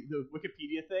article, the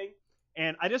Wikipedia thing,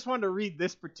 and I just wanted to read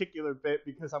this particular bit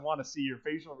because I want to see your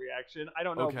facial reaction. I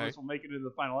don't know if this will make it into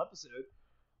the final episode.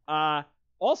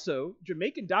 Also,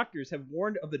 Jamaican doctors have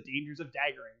warned of the dangers of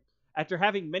daggering after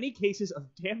having many cases of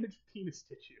damaged penis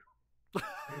tissue.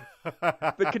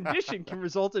 The condition can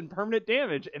result in permanent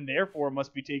damage and therefore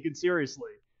must be taken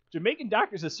seriously. Jamaican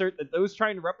doctors assert that those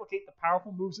trying to replicate the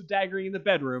powerful moves of daggering in the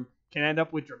bedroom can end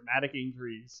up with dramatic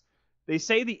injuries. They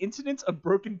say the incidence of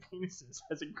broken penises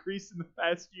has increased in the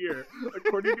past year,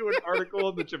 according to an article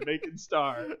in the Jamaican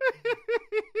Star.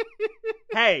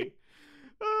 Hey,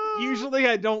 usually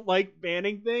I don't like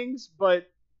banning things, but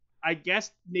I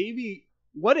guess maybe,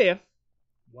 what if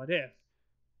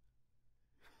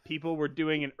people were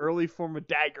doing an early form of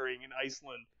daggering in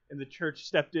Iceland and the church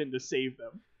stepped in to save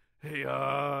them? Hey,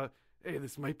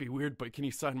 this might be weird, but can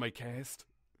you sign my cast?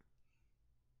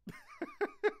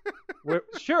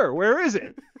 Sure, where is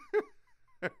it?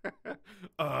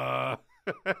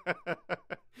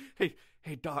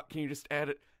 Hey, Doc, can you just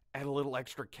add a little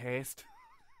extra cast?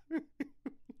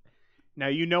 Now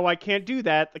you know I can't do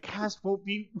that. The cast won't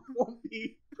be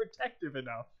protective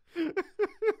enough.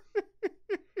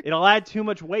 It'll add too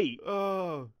much weight.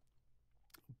 By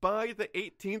the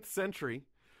 18th century,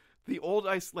 the old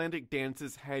Icelandic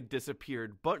dances had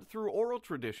disappeared, but through oral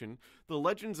tradition, the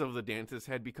legends of the dances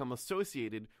had become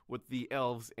associated with the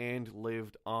elves and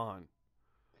lived on.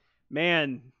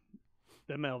 Man,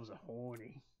 them elves are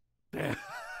horny.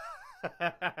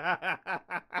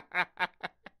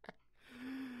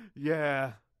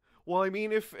 Yeah. Well, I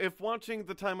mean, if watching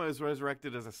The Time I Was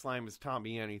Resurrected as a Slime has taught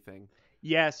me anything.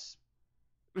 Yes.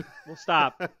 We'll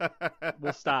stop.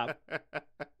 We'll stop.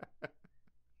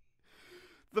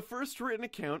 The first written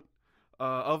account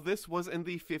of this was in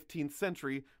the 15th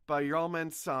century by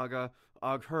Jarlman's Saga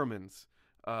Og Hermans,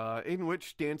 in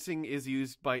which dancing is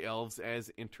used by elves as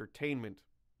entertainment.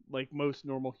 Like most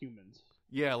normal humans.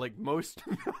 Yeah, like most.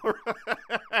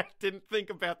 I didn't think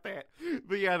about that.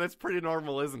 But yeah, that's pretty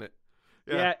normal, isn't it?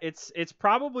 Yeah, it's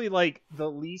probably like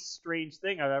the least strange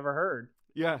thing I've ever heard.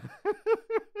 Yeah.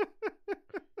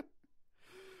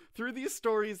 Through these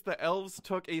stories, the elves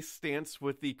took a stance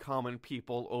with the common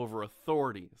people over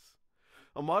authorities.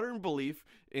 A modern belief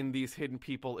in these hidden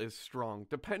people is strong.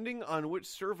 Depending on which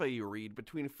survey you read,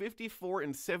 between 54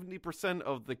 and 70%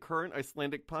 of the current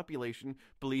Icelandic population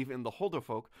believe in the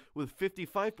Huldufolk, with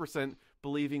 55%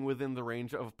 believing within the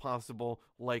range of possible,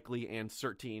 likely, and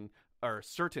certain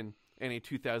in a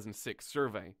 2006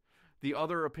 survey. The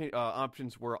other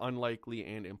options were unlikely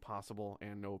and impossible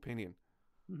and no opinion.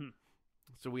 Mm-hmm.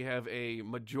 So we have a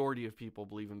majority of people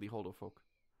believe in the Huldufolk.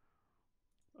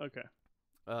 Okay.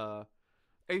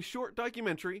 A short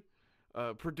documentary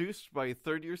produced by a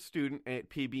third-year student at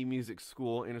PB Music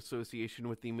School in association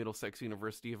with the Middlesex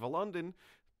University of London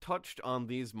touched on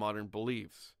these modern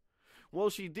beliefs. While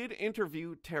she did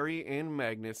interview Terry and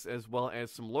Magnus as well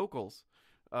as some locals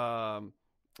and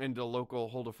a local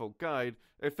Huldufolk guide,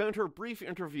 I found her brief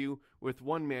interview with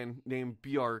one man named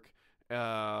Bjark,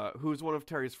 who's one of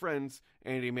Terry's friends,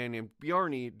 and a man named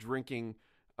Bjarni drinking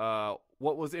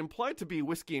what was implied to be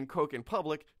whiskey and coke in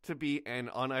public to be, and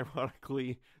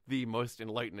unironically, the most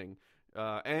enlightening,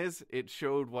 as it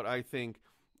showed what I think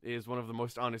is one of the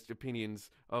most honest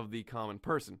opinions of the common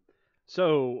person.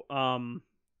 So,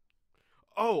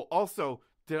 Oh, also,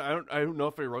 I don't know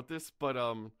if I wrote this, but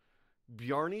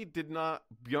Bjarni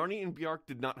and Bjark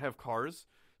did not have cars,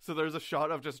 so there's a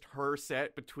shot of just her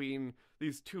sat between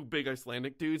these two big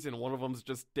Icelandic dudes, and one of them's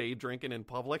just day drinking in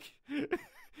public.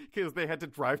 Because they had to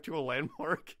drive to a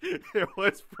landmark. It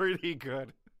was pretty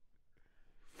good.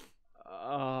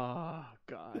 Oh,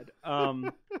 God.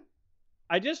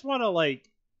 I just want to,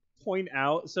 point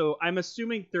out, so I'm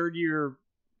assuming third-year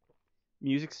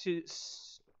music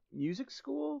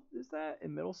school, is that,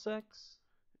 in Middlesex?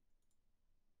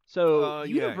 So,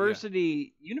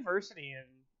 university in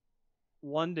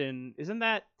London, isn't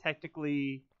that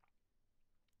technically,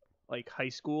 high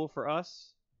school for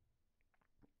us?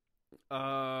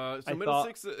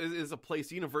 Middlesex is a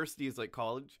place. University is like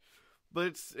college, but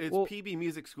it's PB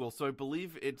Music School. So I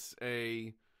believe it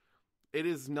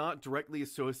is not directly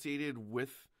associated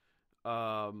with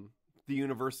the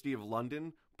University of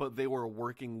London, but they were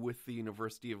working with the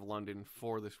University of London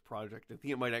for this project. I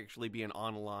think it might actually be an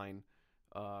online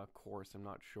course. I'm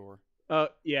not sure.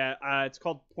 It's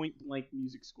called Point Blank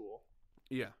Music School.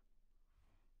 Yeah.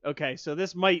 Okay, so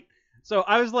this might. So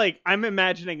I was I'm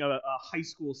imagining a high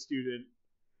school student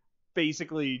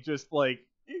basically just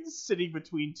sitting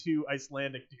between two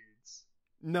Icelandic dudes.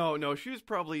 No, she was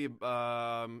probably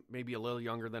maybe a little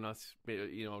younger than us,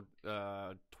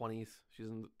 20s. She's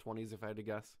in the 20s if I had to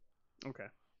guess. Okay,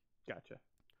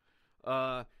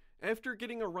 gotcha. After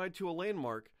getting a ride to a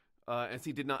landmark, as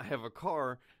he did not have a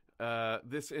car,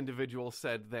 this individual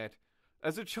said that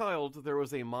as a child there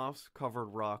was a moss-covered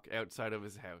rock outside of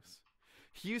his house.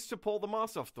 He used to pull the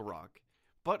moss off the rock,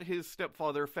 but his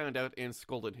stepfather found out and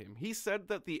scolded him. He said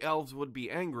that the elves would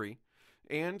be angry,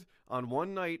 and on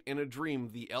one night in a dream,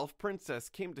 the elf princess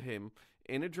came to him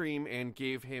in a dream and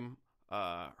gave him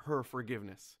her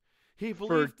forgiveness. He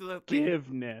believed that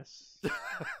forgiveness.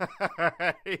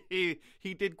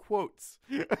 he did quotes.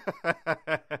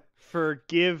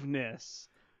 Forgiveness.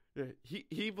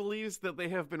 He believes that they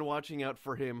have been watching out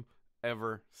for him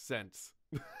ever since.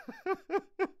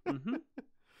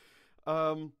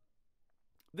 Mm-hmm.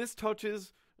 This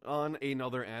touches on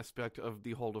another aspect of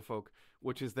the Huldufolk,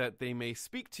 which is that they may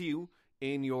speak to you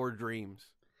in your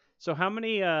dreams. So how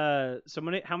many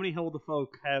Huldufolk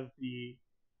have the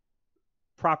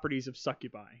properties of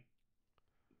succubi?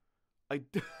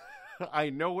 I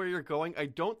know where you're going. I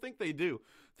don't think they do.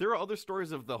 There are other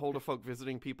stories of the Huldufolk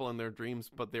visiting people in their dreams,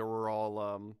 but they were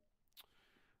all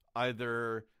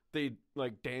either they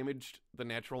damaged the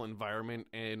natural environment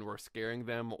and were scaring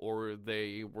them, or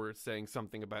they were saying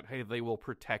something about, hey, they will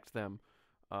protect them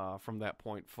from that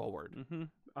point forward. Mm-hmm.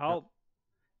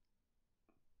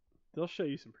 They'll show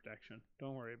you some protection.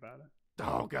 Don't worry about it.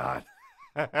 Oh, God.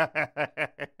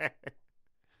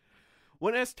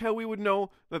 When asked how we would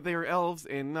know that they are elves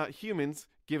and not humans,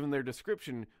 given their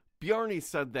description, Bjarni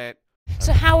said that...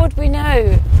 So how would we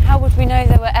know? How would we know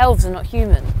they were elves and not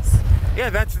humans? Yeah,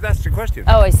 that's the question.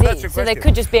 Oh, I see. That's the So they question.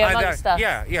 could just be amongst us.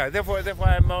 Yeah. Therefore,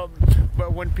 I'm.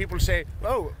 But when people say,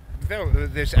 "Oh,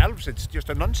 there's elves," it's just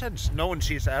a nonsense. No one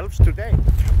sees elves today.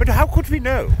 But how could we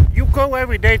know? You go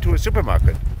every day to a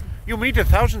supermarket. You meet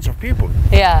thousands of people.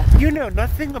 Yeah. You know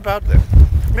nothing about them.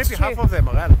 Maybe half of them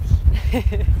are elves.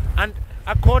 And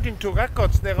according to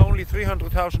records, there are only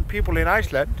 300,000 people in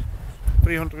Iceland.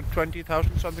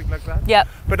 320,000, something like that. Yep.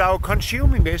 But our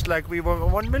consuming is like we were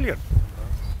 1 million.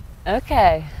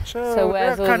 Okay. So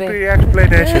where's there all can't the... be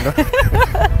explanation.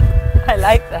 I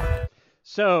like that.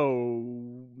 So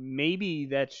maybe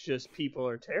that's just people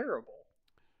are terrible.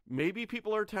 Maybe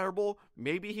people are terrible.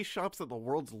 Maybe he shops at the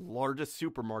world's largest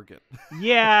supermarket.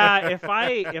 Yeah, if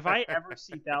I ever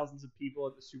see thousands of people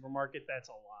at the supermarket, that's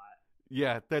a lot.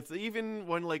 Yeah, that's even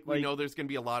when we know there's going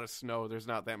to be a lot of snow. There's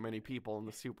not that many people in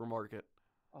the supermarket.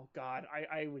 Oh God,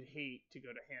 I would hate to go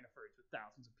to Hannaford's with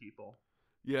thousands of people.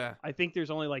 Yeah. I think there's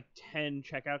only 10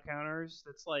 checkout counters.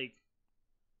 That's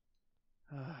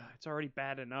it's already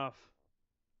bad enough.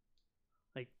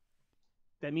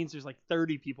 That means there's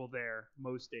 30 people there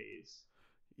most days.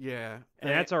 Yeah.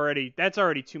 And that's already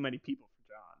too many people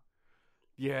for John.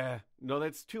 Yeah. No,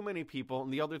 that's too many people.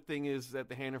 And the other thing is at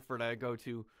the Hannaford I go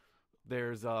to,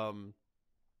 there's I'm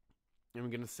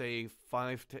going to say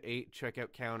 5 to 8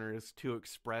 checkout counters to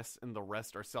express, and the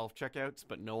rest are self-checkouts,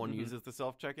 but no one uses the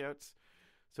self-checkouts.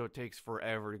 So it takes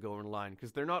forever to go in line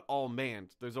because they're not all manned.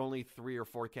 There's only 3 or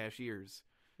 4 cashiers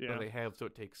that they have, so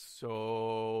it takes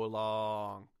so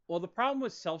long. Well, the problem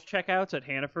with self-checkouts at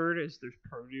Hannaford is there's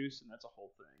produce, and that's a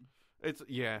whole thing.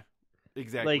 Yeah,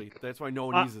 exactly. That's why no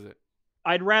one uses it.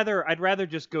 I'd rather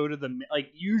just go to the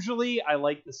usually I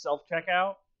like the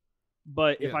self-checkout,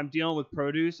 but if I'm dealing with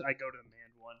produce, I go to the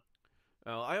manned one.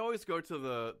 I always go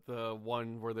to the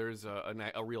one where there's a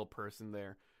real person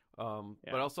there.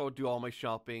 But I also do all my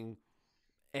shopping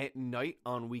at night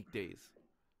on weekdays.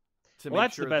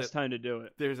 That's the best time to do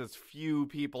it. There's as few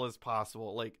people as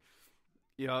possible.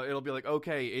 It'll be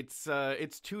okay,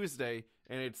 it's Tuesday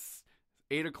and it's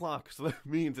 8:00, so that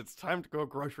means it's time to go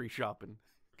grocery shopping.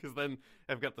 Because then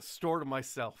I've got the store to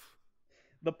myself.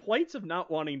 The plights of not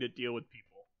wanting to deal with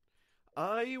people.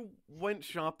 I went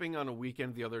shopping on a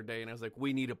weekend the other day and I was like,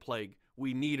 we need a plague.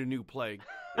 We need a new plague.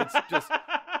 It's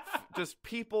just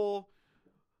people,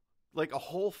 a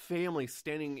whole family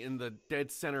standing in the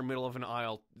dead center middle of an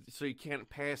aisle so you can't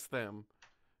pass them.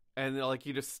 And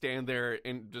you just stand there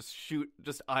and just shoot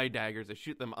eye daggers. I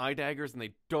shoot them eye daggers and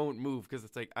they don't move because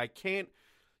it's I can't.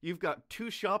 You've got 2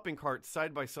 shopping carts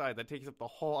side by side that takes up the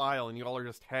whole aisle and you all are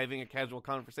just having a casual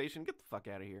conversation. Get the fuck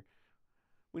out of here.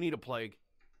 We need a plague.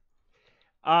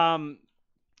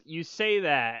 You say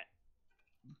that,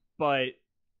 but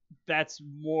that's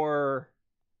more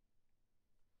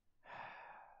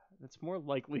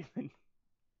likely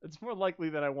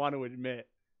than I want to admit.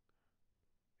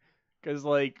 Because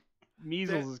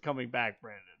measles is coming back,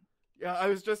 Brandon. Yeah, I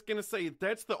was just gonna say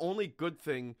that's the only good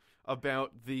thing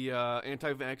about the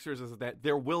anti-vaxxers is that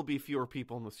there will be fewer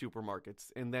people in the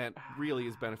supermarkets, and that really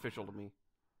is beneficial to me.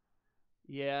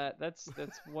 Yeah, that's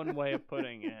one way of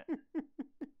putting it.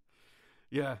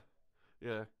 Yeah.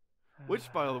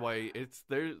 Which, by the way, it's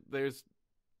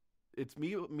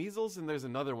measles, and there's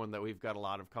another one that we've got a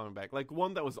lot of coming back.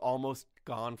 One that was almost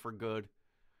gone for good,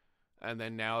 and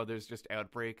then now there's just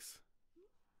outbreaks.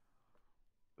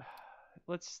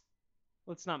 Let's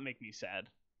Let's not make me sad.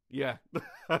 Yeah.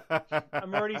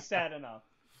 I'm already sad enough.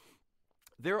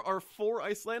 There are 4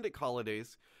 Icelandic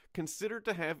holidays considered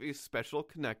to have a special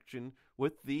connection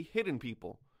with the hidden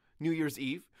people. New Year's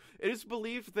Eve. It is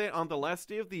believed that on the last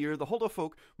day of the year, the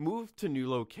Huldufolk moved to new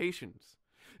locations.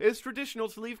 It is traditional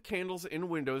to leave candles in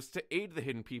windows to aid the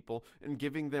hidden people in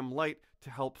giving them light to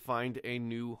help find a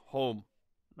new home.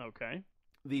 Okay.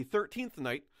 The 13th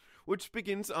night, which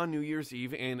begins on New Year's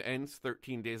Eve and ends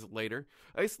 13 days later,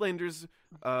 Icelanders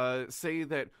say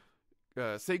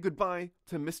goodbye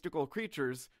to mystical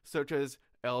creatures such as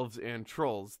elves and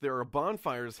trolls. There are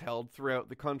bonfires held throughout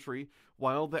the country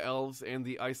while the elves and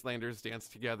the Icelanders dance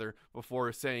together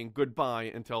before saying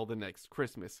goodbye until the next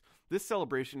Christmas. This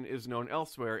celebration is known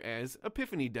elsewhere as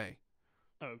Epiphany Day.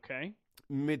 Okay.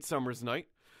 Midsummer's Night.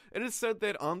 It is said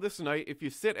that on this night, if you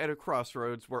sit at a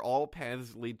crossroads where all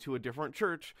paths lead to a different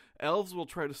church, elves will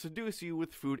try to seduce you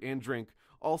with food and drink.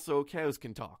 Also, cows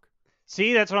can talk.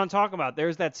 See, that's what I'm talking about.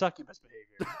 There's that succubus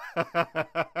behavior.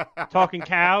 Talking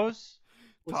cows.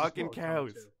 Talking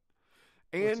cows.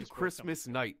 And Christmas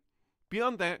night.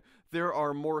 Beyond that, there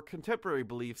are more contemporary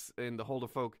beliefs in the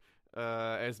Huldufolk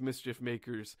as mischief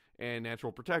makers and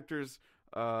natural protectors.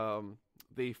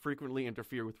 They frequently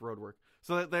interfere with road work.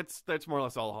 So that's more or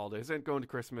less all the holidays. And going to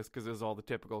Christmas because there's all the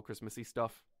typical Christmassy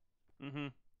stuff. Mm-hmm.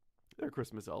 They're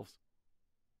Christmas elves.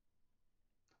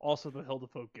 Also, the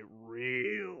Huldufolk get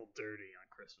real dirty on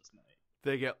Christmas night.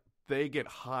 They get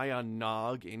high on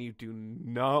nog, and you do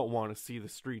not want to see the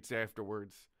streets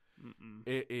afterwards. Mm-mm.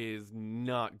 It is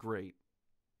not great.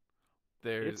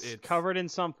 It's covered in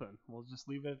something. We'll just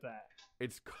leave it at that.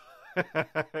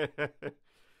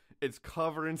 It's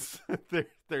covered in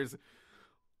there's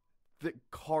the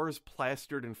cars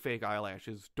plastered in fake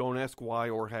eyelashes. Don't ask why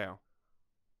or how.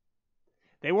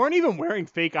 They weren't even wearing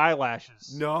fake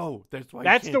eyelashes. No, that's why.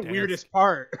 That's the weirdest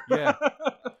part. Yeah.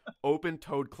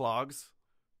 Open-toed clogs.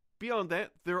 Beyond that,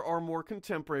 there are more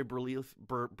contemporary beliefs.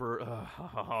 You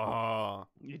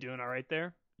doing all right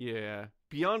there? Yeah.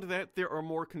 Beyond that, there are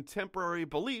more contemporary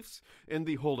beliefs in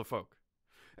the Huldufolk.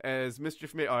 As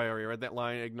mischief may... I already read that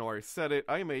line. Ignore I said it.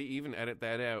 I may even edit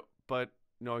that out. But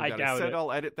knowing that I said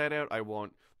I'll edit that out, I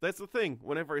won't. That's the thing.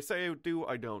 Whenever I say I do,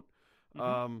 I don't.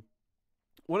 Mm-hmm.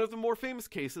 One of the more famous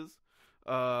cases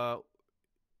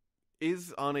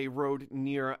is on a road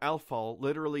near Alfhall,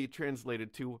 literally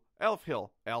translated to Elf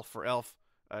Hill. Elf for elf.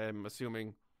 I'm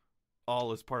assuming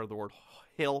all is part of the word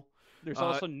hill. There's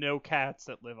also no cats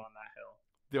that live on that hill.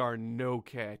 There are no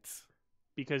cats.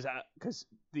 Because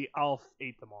the Alf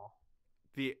ate them all.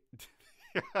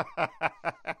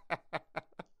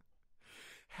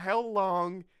 How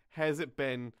long has it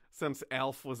been since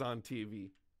Alf was on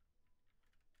TV?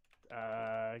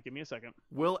 Give me a second.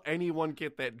 Will anyone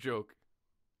get that joke?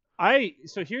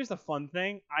 So here's the fun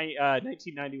thing.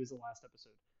 1990 was the last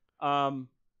episode.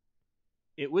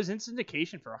 It was in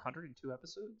syndication for 102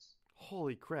 episodes.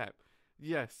 Holy crap!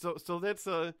 Yeah. So that's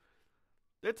a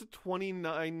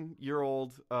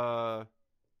 29-year-old.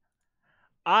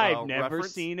 I've never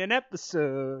reference. seen an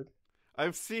episode.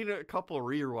 I've seen a couple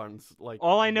reruns. Like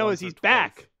all I know is he's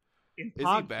back. Is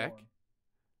he back?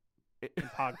 In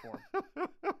Pog form.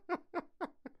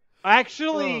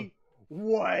 Actually,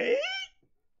 what?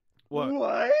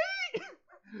 What?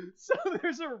 So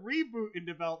there's a reboot in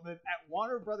development at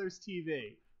Warner Brothers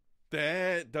TV.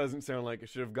 That doesn't sound like it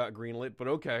should have got greenlit, but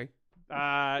okay.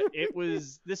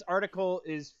 This article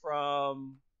is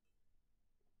from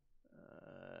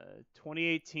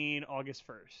 2018, August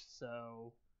 1st.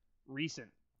 So recent.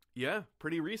 Yeah,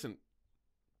 pretty recent.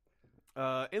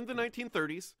 In the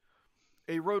 1930s,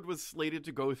 a road was slated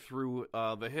to go through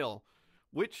the hill,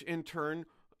 which in turn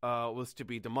was to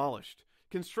be demolished.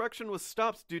 Construction was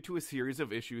stopped due to a series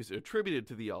of issues attributed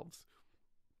to the elves.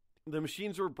 The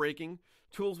machines were breaking,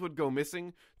 tools would go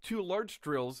missing, 2 large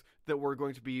drills that were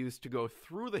going to be used to go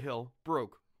through the hill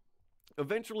broke.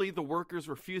 Eventually, the workers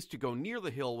refused to go near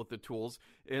the hill with the tools,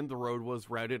 and the road was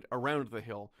routed around the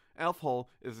hill. Alfhall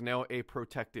is now a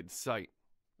protected site.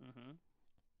 Mm-hmm.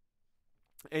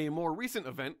 A more recent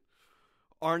event,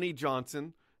 Arne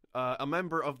Johnson, a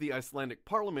member of the Icelandic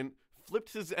parliament,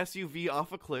 flipped his SUV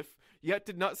off a cliff, yet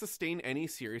did not sustain any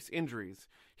serious injuries.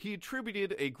 He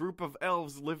attributed a group of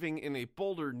elves living in a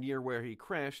boulder near where he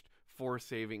crashed for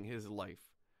saving his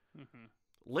life. Mm-hmm.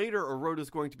 Later, a road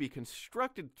is going to be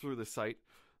constructed through the site,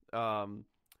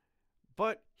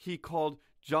 but he called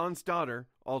John's daughter,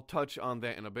 I'll touch on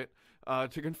that in a bit,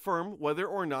 to confirm whether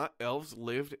or not elves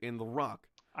lived in the rock.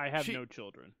 I have no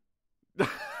children.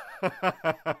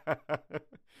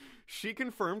 She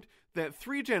confirmed that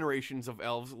 3 generations of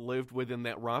elves lived within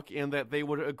that rock and that they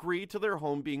would agree to their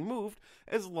home being moved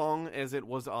as long as it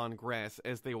was on grass,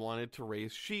 as they wanted to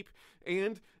raise sheep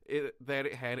and that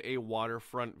it had a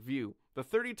waterfront view. The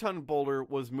 30-ton boulder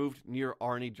was moved near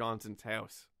Arnie Johnson's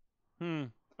house. Oh.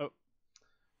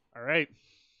 All right.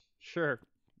 Sure.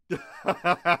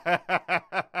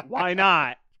 Why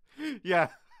not? Yeah.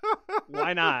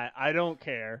 Why not? I don't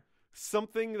care.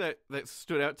 Something that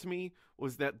stood out to me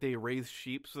was that they raise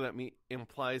sheep, so that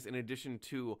implies in addition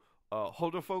to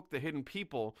Huldufolk, the hidden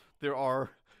people, there are,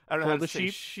 I don't know how to say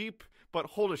sheep, but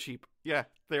Huldufolk. Yeah,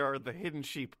 they are the hidden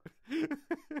sheep.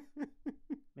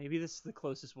 Maybe this is the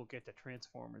closest we'll get to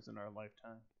Transformers in our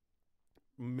lifetime.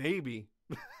 Maybe.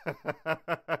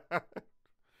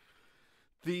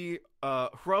 The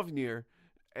Hruvnir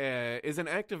is an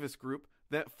activist group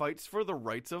that fights for the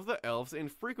rights of the elves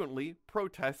and frequently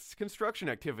protests construction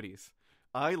activities.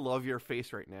 I love your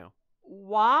face right now.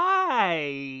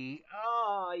 Why?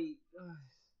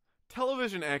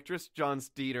 Television actress John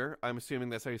Steeder, I'm assuming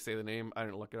that's how you say the name, I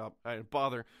didn't look it up, I didn't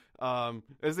bother,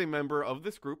 is a member of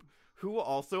this group who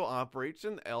also operates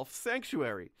an elf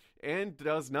sanctuary and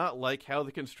does not like how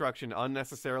the construction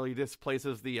unnecessarily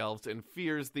displaces the elves and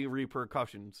fears the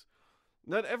repercussions.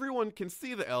 Not everyone can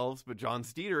see the elves, but John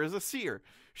Steeder is a seer.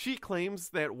 She claims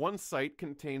that one site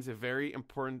contains a very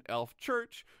important elf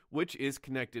church, which is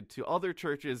connected to other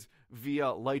churches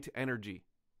via light energy.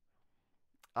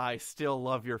 I still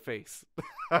love your face.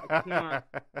 I can't.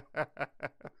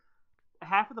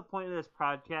 Half of the point of this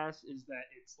podcast is that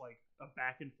it's like a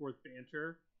back and forth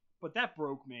banter, but that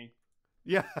broke me.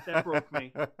 Yeah. That broke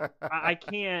me. I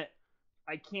can't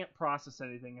process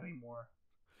anything anymore.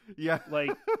 Yeah.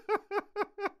 Like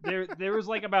there was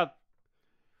like about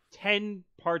 10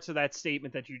 parts of that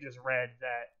statement that you just read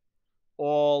that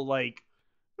all like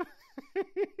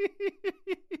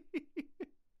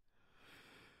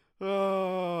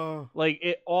like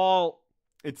it all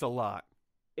it's a lot.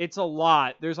 It's a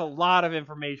lot. There's a lot of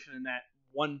information in that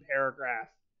one paragraph.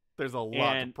 There's a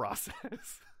lot to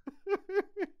process.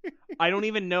 I don't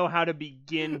even know how to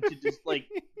begin to just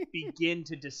begin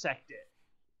to dissect it.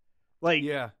 Like,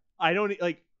 yeah. I don't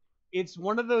like. It's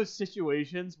one of those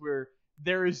situations where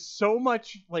there is so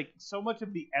much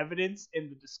of the evidence in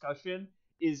the discussion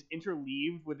is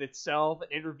interleaved with itself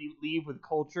and interleaved with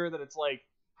culture that it's like,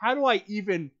 how do I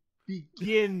even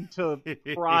begin to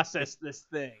process this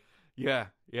thing? Yeah,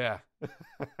 yeah.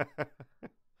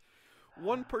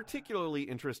 One particularly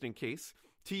interesting case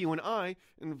to you and I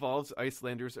involves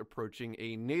Icelanders approaching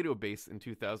a NATO base in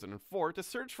 2004 to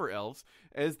search for elves,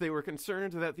 as they were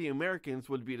concerned that the Americans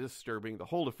would be disturbing the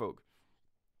Huldufolk.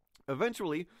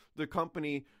 Eventually, the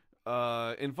company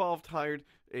involved hired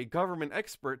a government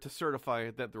expert to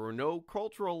certify that there were no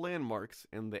cultural landmarks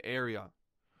in the area.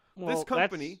 Well, this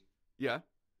company,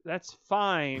 that's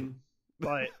fine,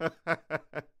 but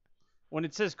when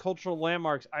it says cultural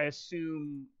landmarks, I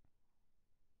assume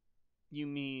you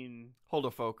mean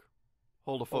Huldufolk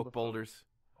boulders.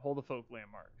 Huldufolk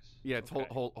landmarks. Yeah, it's okay.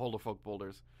 Huldufolk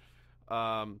boulders.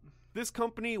 This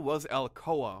company was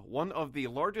Alcoa, one of the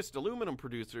largest aluminum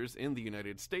producers in the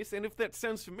United States, and if that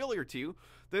sounds familiar to you,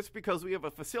 that's because we have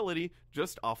a facility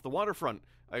just off the waterfront.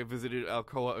 I visited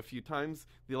Alcoa a few times.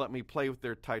 They let me play with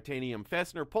their titanium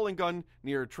fastener pulling gun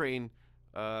near a train.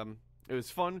 It was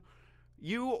fun.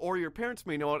 You or your parents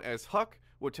may know it as Huck,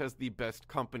 which has the best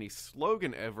company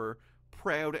slogan ever,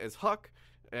 Proud as Huck,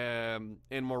 and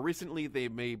more recently they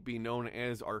may be known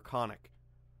as Arconic.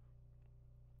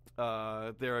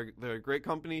 They're a great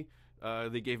company.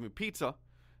 They gave me pizza,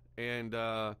 and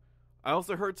I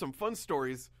also heard some fun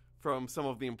stories from some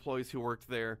of the employees who worked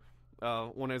there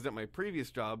when I was at my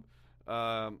previous job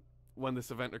when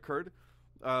this event occurred.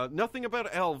 Nothing about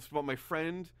elves, but my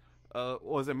friend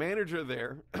was a manager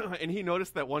there, and he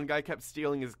noticed that one guy kept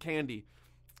stealing his candy.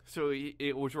 So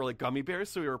which were like gummy bears,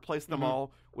 so he replaced them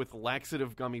all with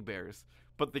laxative gummy bears.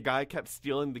 But the guy kept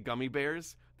stealing the gummy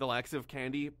bears, the laxative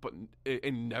candy,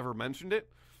 and never mentioned it.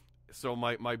 So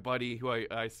my buddy, who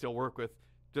I still work with,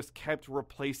 just kept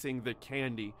replacing the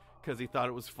candy because he thought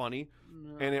it was funny.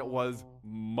 No. And it was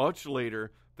much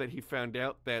later that he found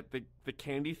out that the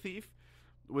candy thief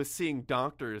was seeing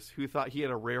doctors who thought he had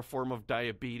a rare form of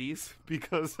diabetes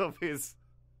because of his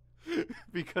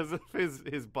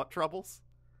butt troubles.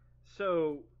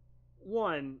 So,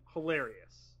 one,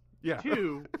 hilarious. Yeah.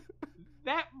 Two,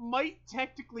 that might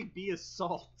technically be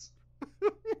assault.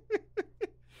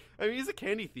 I mean, he's a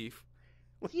candy thief.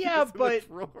 Yeah, but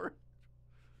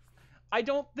I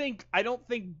don't think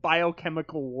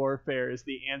biochemical warfare is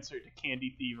the answer to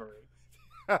candy thievery.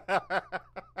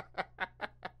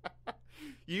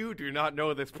 You do not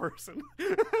know this person.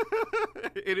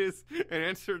 It is an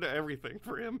answer to everything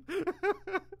for him.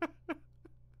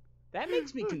 That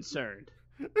makes me concerned.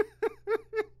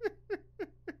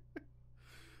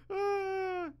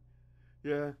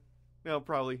 Yeah. No,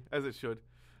 probably, as it should.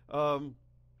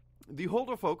 The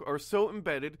Huldufolk are so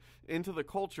embedded into the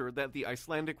culture that the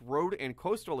Icelandic Road and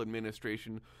Coastal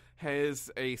Administration has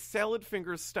a Salad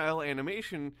Fingers style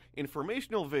animation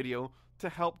informational video to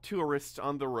help tourists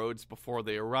on the roads before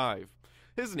they arrive.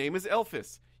 His name is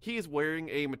Elfis. He is wearing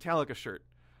a Metallica shirt.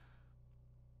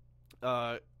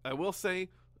 I will say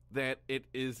that it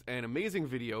is an amazing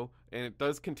video, and it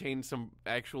does contain some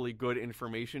actually good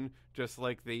information, just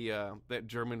like the that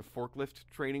German forklift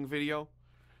training video.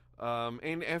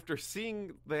 And after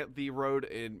seeing that the road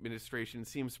administration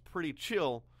seems pretty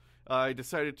chill, I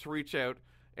decided to reach out,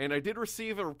 and I did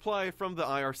receive a reply from the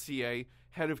IRCA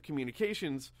head of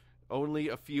communications only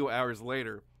a few hours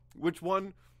later, which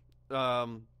one I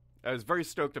was very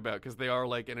stoked about, because they are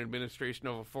like an administration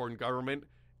of a foreign government,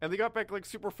 and they got back like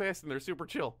super fast, and they're super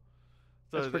chill.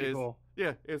 So that's pretty cool.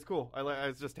 Yeah, it's cool. I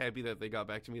was just happy that they got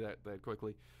back to me that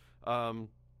quickly. I'm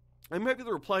happy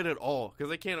they replied at all, because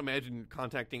I can't imagine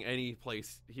contacting any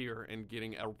place here and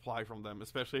getting a reply from them,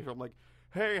 especially if I'm like,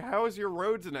 hey, how is your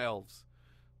roads and elves?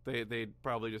 They'd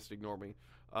probably just ignore me.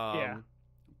 Yeah.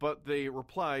 But they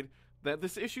replied that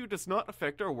this issue does not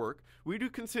affect our work. We do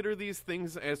consider these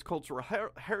things as cultural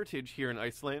heritage here in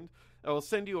Iceland. I will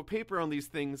send you a paper on these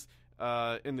things.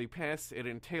 In the past, it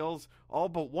entails all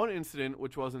but one incident,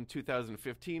 which was in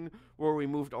 2015, where we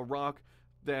moved a rock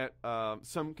that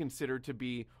some consider to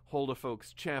be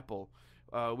Huldufolk's chapel.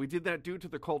 We did that due to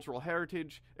the cultural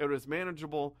heritage. It was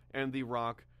manageable, and the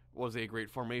rock was a great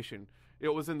formation. It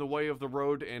was in the way of the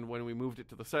road, and when we moved it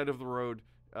to the side of the road,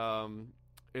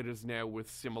 it is now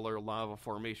with similar lava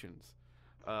formations.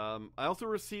 I also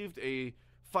received a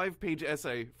 5-page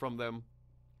essay from them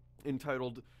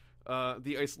entitled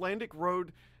The Icelandic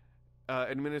Road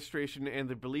Administration and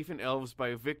the Belief in Elves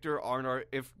by Victor Arnar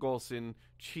Ifgolson,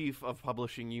 Chief of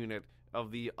Publishing Unit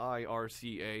of the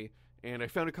IRCA. And I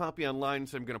found a copy online,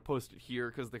 so I'm going to post it here,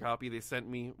 because the copy they sent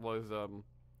me was a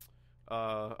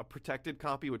protected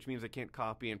copy, which means I can't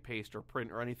copy and paste or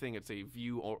print or anything. It's a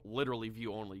literally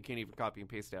view only. You can't even copy and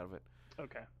paste out of it.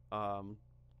 Okay.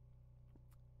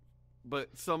 But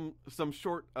some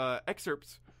short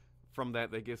excerpts from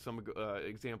that give some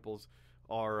examples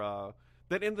are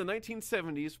that in the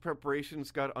 1970s,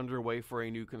 preparations got underway for a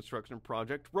new construction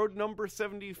project. Road number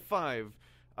 75,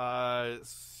 Sauerkraut.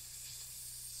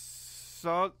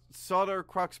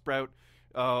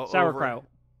 Sauerkraut.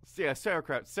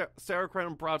 Sauerkraut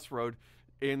and Brats Road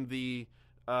in the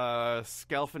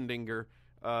Skalfendinger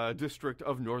district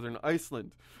of northern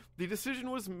Iceland. The decision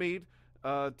was made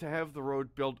to have the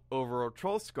road built over a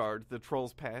Trollskard, the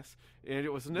Troll's Pass, and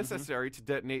it was necessary to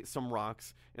detonate some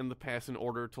rocks in the pass in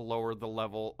order to lower the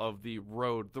level of the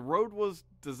road. The road was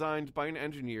designed by an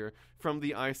engineer from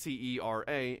the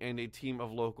ICERA and a team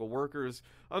of local workers.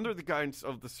 Under the guidance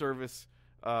of the service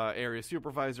area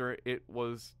supervisor, it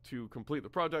was to complete the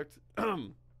project.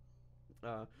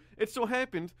 It so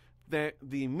happened that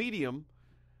the medium,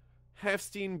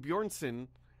 Hafstein Bjornsson,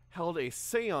 held a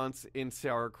seance in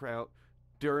Sauerkraut,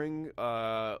 during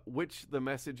which the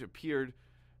message appeared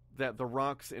that the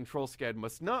rocks in Trollskad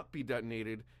must not be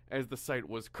detonated, as the site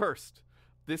was cursed.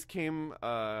 This came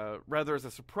rather as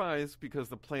a surprise, because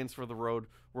the plans for the road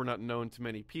were not known to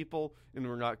many people and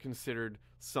were not considered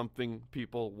something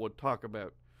people would talk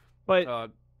about.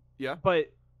 But yeah.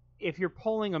 But if you're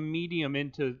pulling a medium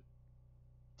in to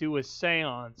do a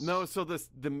seance, no. So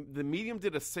the medium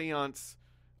did a seance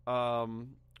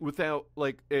without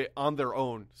on their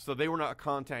own, so they were not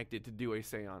contacted to do a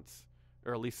seance,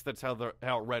 or at least that's how it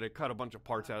read. It cut a bunch of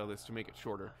parts out of this to make it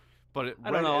shorter, but it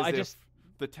read as if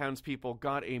the townspeople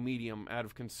got a medium out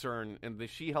of concern, and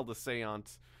she held a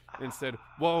seance and said,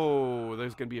 "Whoa,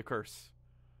 there's going to be a curse."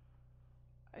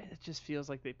 It just feels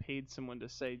like they paid someone to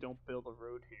say, "Don't build a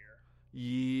road here."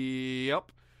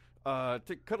 Yep.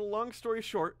 To cut a long story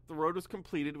short, the road was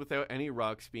completed without any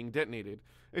rocks being detonated.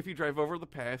 If you drive over the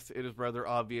pass, it is rather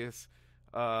obvious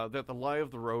that the lie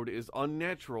of the road is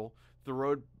unnatural, the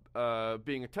road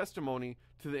being a testimony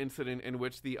to the incident in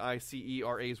which the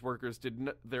ICERA's workers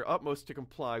did their utmost to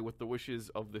comply with the wishes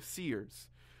of the seers.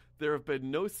 There have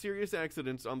been no serious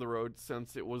accidents on the road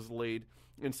since it was laid,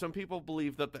 and some people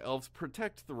believe that the elves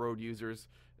protect the road users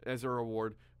as a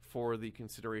reward for the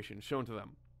consideration shown to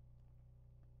them.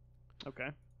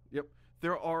 Okay. Yep.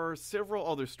 There are several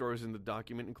other stories in the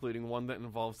document, including one that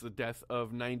involves the death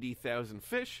of 90,000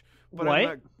 fish. But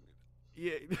what?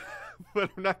 But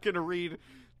I'm not going to read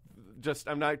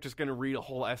I'm not just going to read a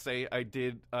whole essay. I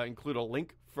did include a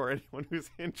link for anyone who's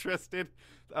interested.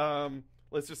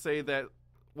 Let's just say that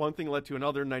one thing led to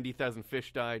another. 90,000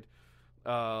 fish died.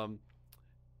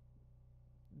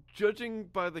 Judging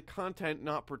by the content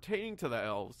not pertaining to the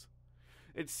elves,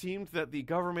 it seemed that the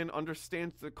government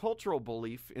understands the cultural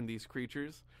belief in these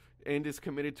creatures and is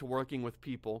committed to working with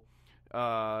people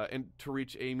and to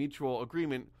reach a mutual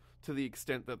agreement to the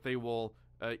extent that they will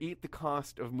eat the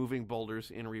cost of moving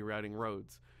boulders and rerouting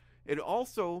roads. It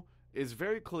also is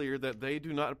very clear that they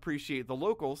do not appreciate the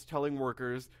locals telling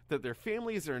workers that their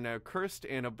families are now cursed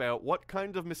and about what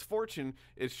kind of misfortune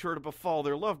is sure to befall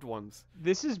their loved ones.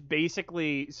 This is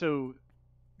basically, so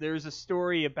there's a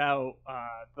story about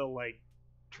the like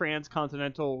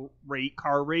transcontinental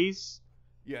car race.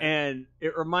 Yeah. And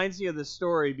it reminds me of this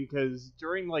story because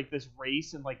during like this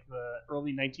race in like the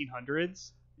early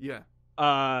 1900s,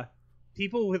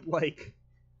 people would like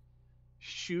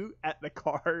shoot at the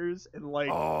cars and like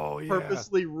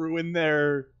purposely ruin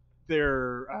their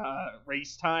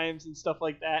race times and stuff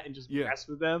like that and just mess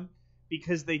with them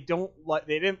because they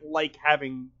didn't like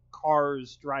having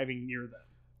cars driving near them.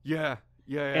 Yeah.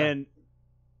 And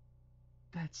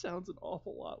that sounds an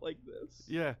awful lot like this.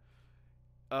 Yeah.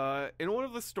 In one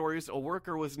of the stories, a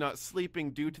worker was not sleeping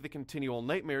due to the continual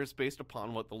nightmares based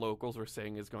upon what the locals were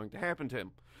saying is going to happen to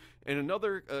him. In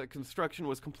another, construction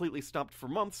was completely stopped for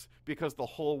months because the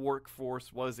whole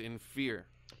workforce was in fear.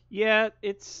 Yeah,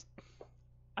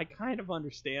 I kind of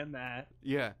understand that.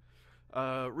 Yeah.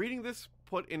 Reading this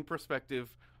put in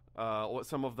perspective what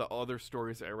some of the other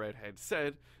stories I read had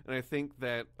said, and I think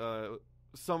that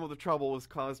some of the trouble was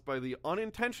caused by the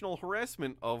unintentional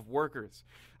harassment of workers.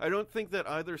 I don't think that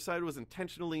either side was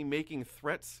intentionally making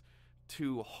threats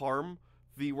to harm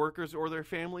the workers or their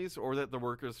families, or that the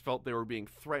workers felt they were being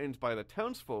threatened by the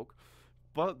townsfolk,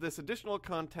 but this additional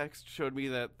context showed me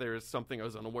that there's something I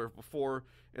was unaware of before,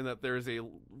 and that there's a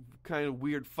kind of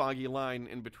weird foggy line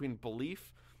in between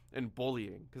belief and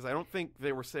bullying, because I don't think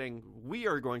they were saying, we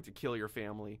are going to kill your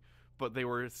family, but they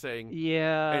were saying,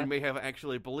 and may have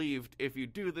actually believed, if you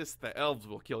do this, the elves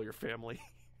will kill your family.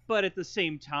 But at the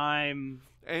same time...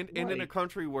 And in a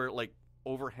country where, like,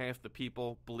 over half the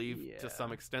people believe to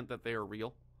some extent that they are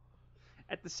real.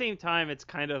 At the same time, it's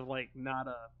kind of, like, not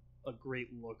a great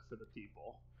look for the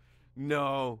people.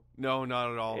 No,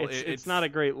 not at all. It's not a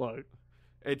great look.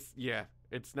 It's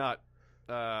not...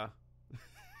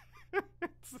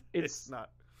 it's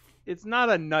not. It's not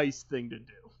a nice thing to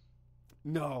do.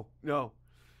 No.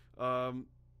 I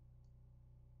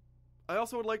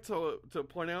also would like to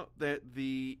point out that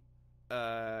the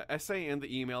essay and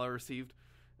the email I received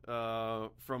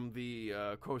from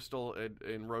the Coastal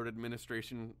and Road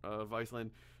Administration of Iceland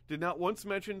did not once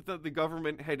mention that the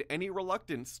government had any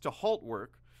reluctance to halt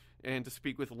work and to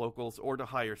speak with locals or to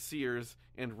hire seers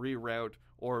and reroute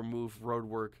or move road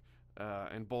work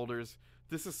and boulders.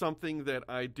 This is something that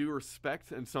I do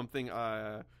respect and something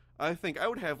I think I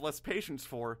would have less patience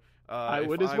for. I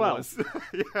would as well.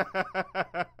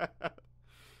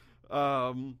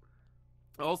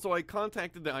 Also, I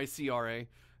contacted the ICRA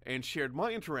and shared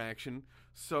my interaction.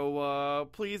 So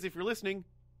please, if you're listening,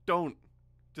 don't.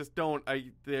 Just don't.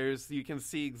 You can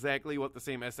see exactly what the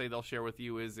same essay they'll share with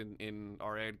you is in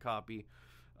our ad copy.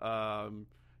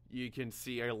 You can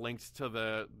see I linked to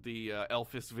the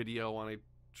Elfis video, and I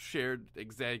shared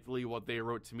exactly what they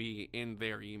wrote to me in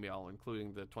their email,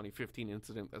 including the 2015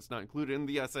 incident that's not included in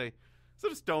the essay. So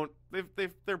just don't.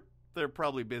 They're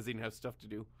probably busy and have stuff to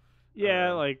do.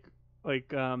 Yeah,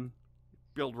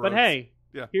 build roads. But hey,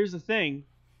 here's the thing: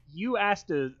 you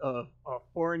asked a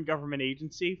foreign government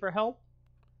agency for help,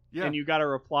 and you got a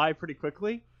reply pretty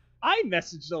quickly. I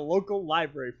messaged a local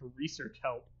library for research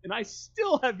help, and I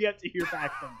still have yet to hear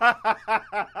back from them.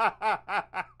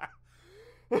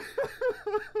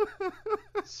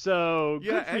 So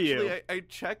good for you. Actually, I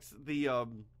checked the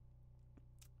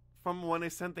from when I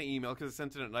sent the email, because I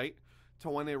sent it at night, to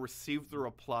when I received the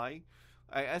reply.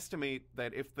 I estimate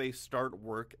that if they start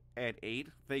work at 8,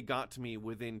 they got to me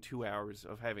within 2 hours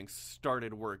of having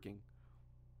started working.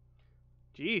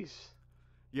 Jeez.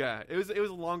 Yeah, it was a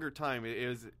longer time. It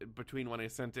was between when I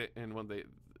sent it and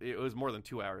it was more than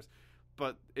 2 hours.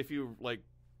 But if you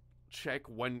check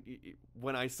when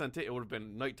I sent it, it would have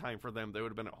been nighttime for them. They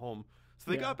would have been at home. So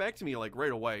they got back to me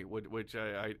right away, which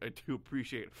I do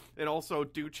appreciate. And also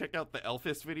do check out the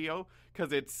Elfis video,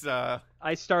 because it's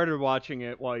I started watching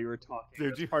it while you were talking.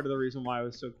 That's part of the reason why I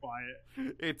was so quiet.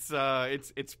 It's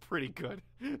pretty good.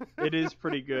 It is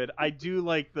pretty good. I do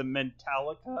like the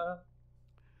Metallica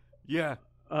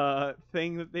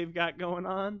thing that they've got going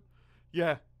on.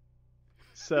 Yeah.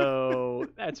 So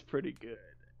that's pretty good.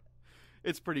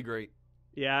 It's pretty great.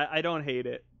 Yeah, I don't hate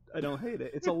it.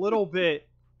 It's a little bit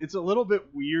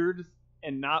weird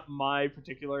and not my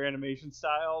particular animation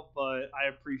style, but I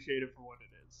appreciate it for what it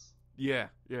is. Yeah,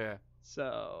 yeah.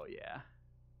 So, yeah.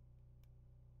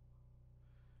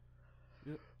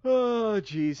 Yep. Oh,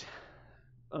 jeez.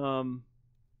 Oh,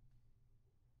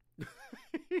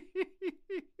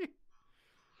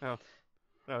 that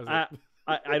was it.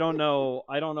 I don't know.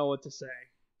 I don't know what to say,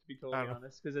 to be totally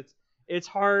honest, because it's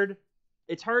hard.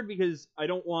 It's hard because I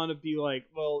don't want to be like,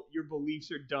 well, your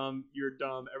beliefs are dumb. You're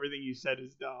dumb. Everything you said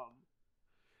is dumb.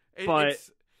 But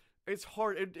it's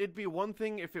hard. It'd be one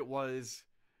thing if it was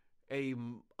a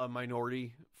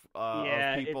minority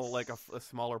of people, like a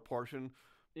smaller portion.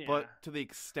 Yeah. But to the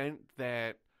extent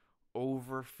that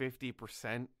over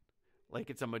 50%, like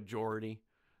it's a majority.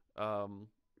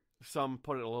 Some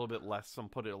put it a little bit less, some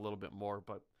put it a little bit more.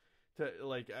 But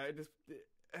I just.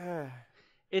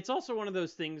 It's also one of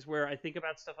those things where I think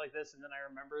about stuff like this, and then I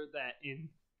remember that in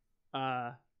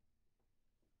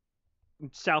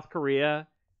South Korea,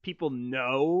 people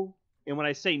know, and when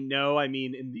I say know, I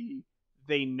mean in the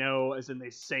they know as in they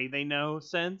say they know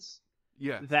sense.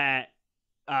 Yeah. That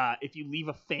if you leave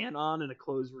a fan on in a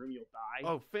closed room, you'll die.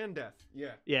 Oh, fan death.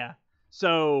 Yeah. Yeah.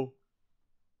 So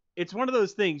it's one of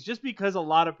those things. Just because a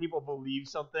lot of people believe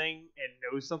something and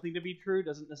know something to be true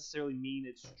doesn't necessarily mean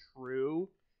it's true.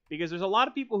 Because there's a lot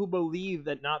of people who believe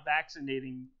that not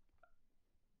vaccinating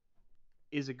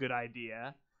is a good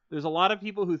idea. There's a lot of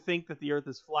people who think that the earth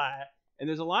is flat. And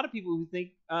there's a lot of people who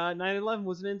think 9/11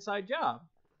 was an inside job.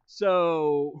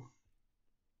 So...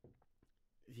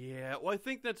 Yeah, well, I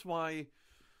think that's why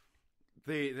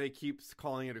they keep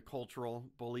calling it a cultural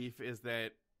belief, is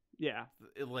that... Yeah.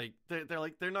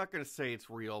 They're not going to say it's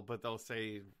real, but they'll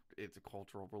say it's a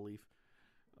cultural belief.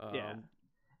 Yeah.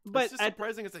 But it's just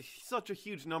surprising it's such a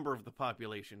huge number of the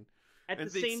population. And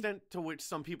the extent to which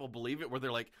some people believe it, where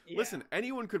they're like, listen,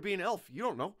 anyone could be an elf. You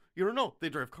don't know. You don't know. They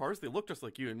drive cars. They look just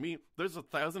like you and me. There's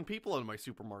 1,000 people in my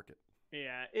supermarket.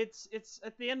 Yeah, it's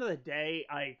at the end of the day,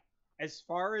 as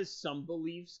far as some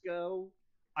beliefs go,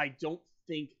 I don't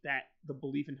think that the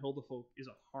belief in Huldufolk is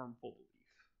a harmful belief.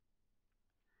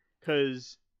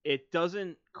 Because it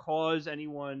doesn't cause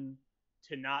anyone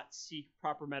to not seek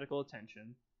proper medical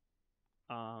attention.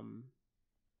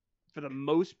 For the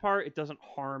most part, it doesn't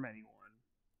harm anyone.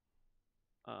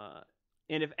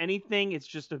 And if anything, it's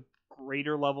just a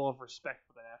greater level of respect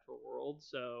for the natural world.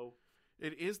 So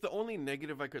it is. The only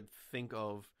negative I could think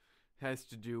of has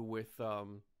to do with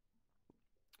so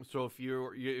if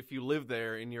you live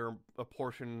there and a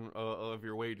portion of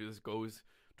your wages goes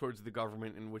towards the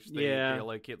government, in which they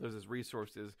allocate those as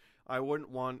resources, I wouldn't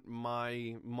want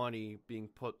my money being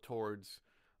put towards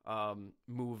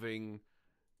moving.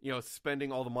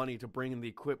 Spending all the money to bring in the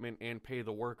equipment and pay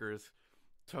the workers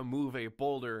to move a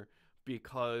boulder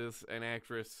because an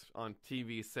actress on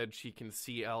TV said she can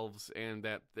see elves and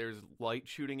that there's light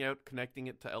shooting out connecting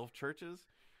it to elf churches.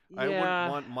 Yeah. I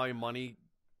wouldn't want my money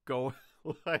go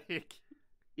like...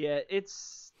 Yeah,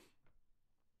 it's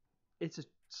a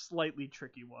slightly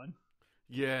tricky one.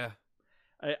 Yeah.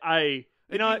 It'd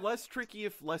be less tricky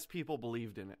if less people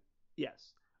believed in it.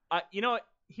 Yes. You know what?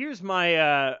 Here's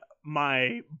my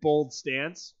my bold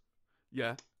stance.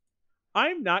 Yeah.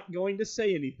 I'm not going to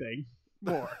say anything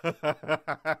more.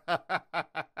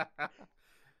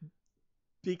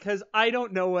 Because I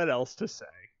don't know what else to say.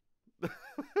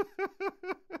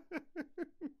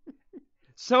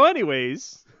 So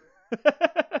anyways,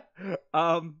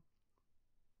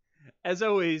 as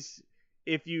always,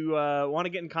 if you want to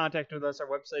get in contact with us, our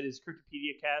website is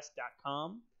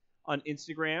cryptopediacast.com. On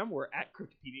Instagram, we're at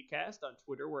CryptopediaCast. On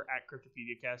Twitter, we're at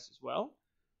CryptopediaCast as well.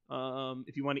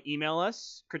 If you want to email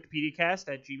us,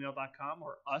 cryptopediacast@gmail.com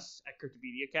or us at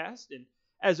CryptopediaCast. And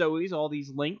as always, all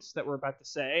these links that we're about to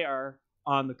say are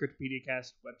on the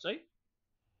CryptopediaCast website.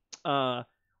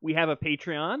 We have a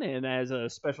Patreon, and as a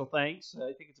special thanks,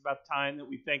 I think it's about time that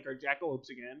we thank our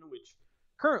jackalopes again, which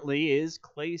currently is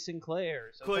Clay Sinclair.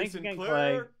 So Clay thanks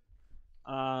Sinclair. Again,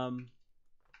 Clay.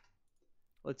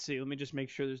 Let's see. Let me just make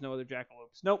sure there's no other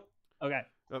jackalopes. Nope. Okay.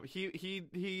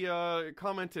 He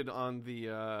commented on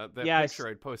the picture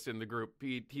I'd posted in the group.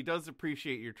 He does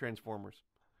appreciate your Transformers.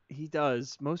 He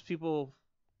does. Most people.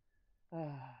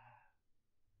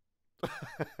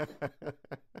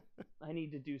 I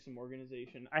need to do some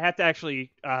organization. I have to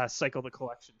actually cycle the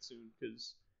collection soon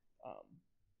because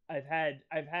I've had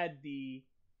the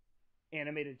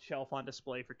animated shelf on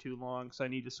display for too long, so I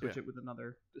need to switch it with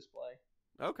another display.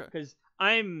 Okay. Because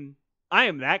I am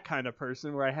that kind of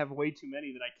person where I have way too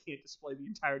many that I can't display the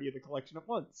entirety of the collection at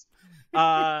once.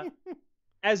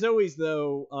 As always,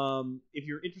 though, if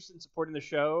you're interested in supporting the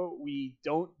show, we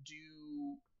don't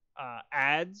do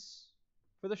ads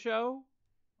for the show.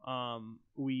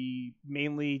 We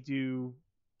mainly do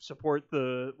support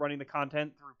running the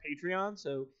content through Patreon.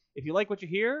 So if you like what you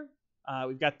hear,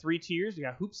 we've got 3 tiers. We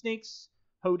got Hoop Snakes,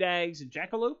 Hodags, and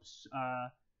Jackalopes.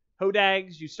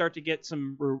 Hodags, you start to get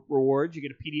some rewards. You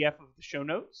get a PDF of the show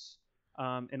notes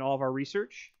and all of our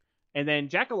research. And then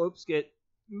Jackalopes get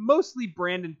mostly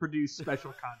Brandon-produced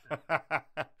special content.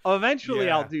 Eventually,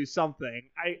 I'll do something.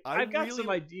 I've got some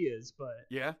ideas, but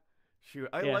yeah, shoot,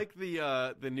 I like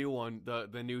the new one,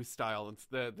 the new style. It's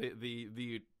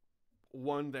the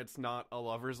one that's not a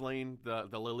lover's lane, the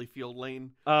Lilyfield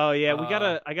lane. Oh yeah,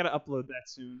 I gotta upload that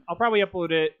soon. I'll probably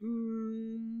upload it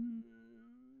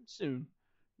soon.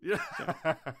 Yeah,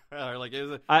 like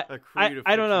is a creative.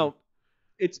 I don't know.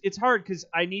 It's hard because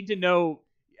I need to know.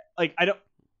 Like I don't.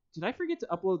 Did I forget to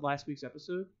upload last week's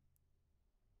episode?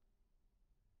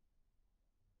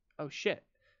 Oh shit.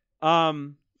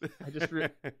 I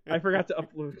forgot to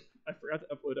upload. I forgot to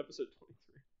upload episode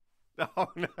 23. Oh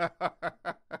no.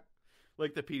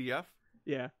 Like the PDF?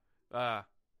 Yeah.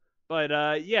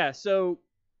 But yeah, so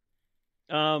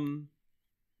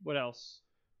what else?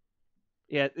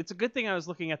 Yeah, it's a good thing I was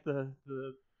looking at the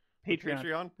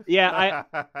Patreon. Yeah,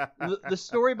 the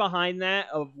story behind that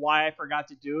of why I forgot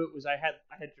to do it was I had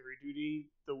jury duty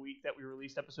the week that we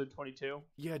released episode 22.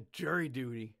 Yeah, jury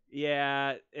duty.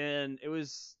 Yeah, and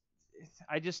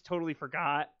I just totally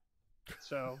forgot.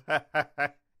 So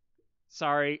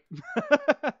sorry.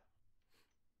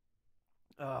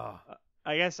 I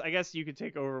guess you could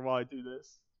take over while I do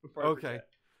this. Okay.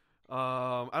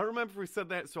 I don't remember if we said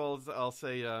that, so I'll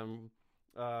say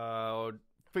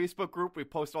Facebook group. We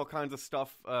post all kinds of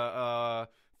stuff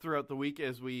throughout the week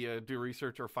as we do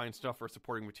research or find stuff or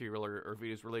supporting material or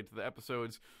videos related to the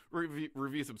episodes.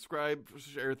 Review, subscribe,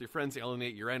 share with your friends,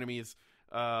 alienate your enemies.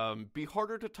 Be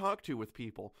harder to talk to with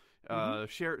people.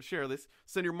 Share this.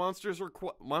 Send your monster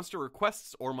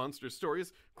requests or monster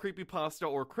stories, creepypasta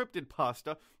or cryptid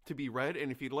pasta to be read. And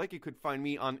if you'd like, you could find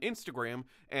me on Instagram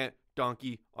at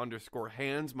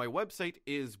donkey_hands. My website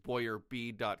is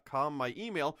boyerb.com. My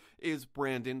email is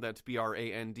Brandon, that's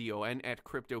Brandon, at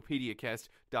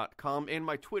cryptopediacast.com. And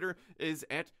my Twitter is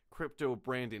at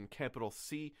CryptoBrandon, capital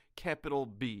C, capital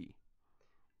B.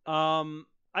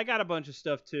 I got a bunch of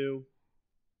stuff too,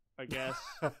 I guess.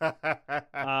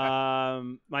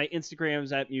 My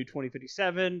Instagram's at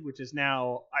Mew2057, which is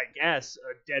now, I guess,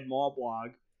 a Dead Mall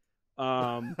blog.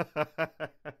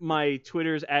 My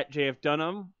Twitter's at JF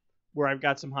Dunham, where I've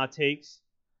got some hot takes.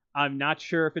 I'm not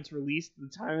sure if it's released at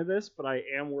the time of this, but I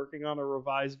am working on a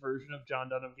revised version of John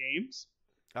Dunham Games.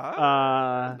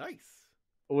 Nice.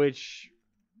 Which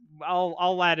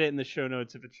I'll add it in the show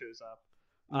notes if it shows up.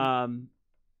 And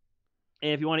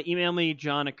if you want to email me,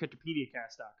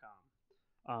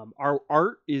 john@cryptopediacast.com. Our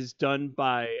art is done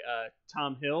by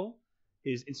Tom Hill.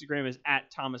 His Instagram is at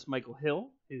Thomas Michael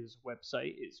Hill. His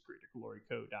website is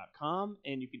creatorgloryco.com.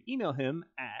 And you can email him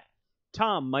at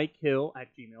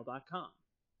tommikehill@gmail.com.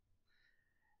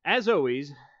 As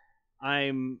always,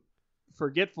 I'm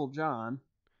Forgetful John.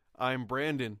 I'm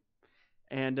Brandon.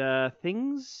 And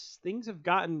things have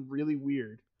gotten really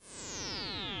weird.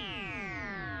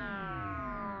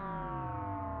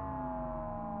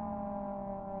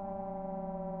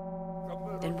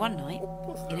 Then one night,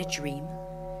 in a dream,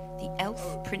 the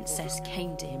elf princess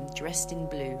came to him dressed in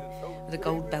blue with a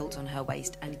gold belt on her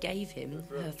waist and gave him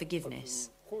her forgiveness.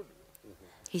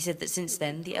 He said that since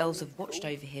then the elves have watched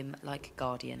over him like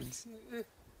guardians. It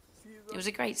was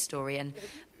a great story and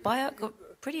Bayard got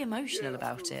pretty emotional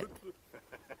about it.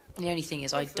 The only thing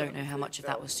is I don't know how much of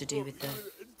that was to do with the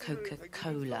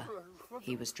Coca-Cola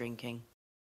he was drinking.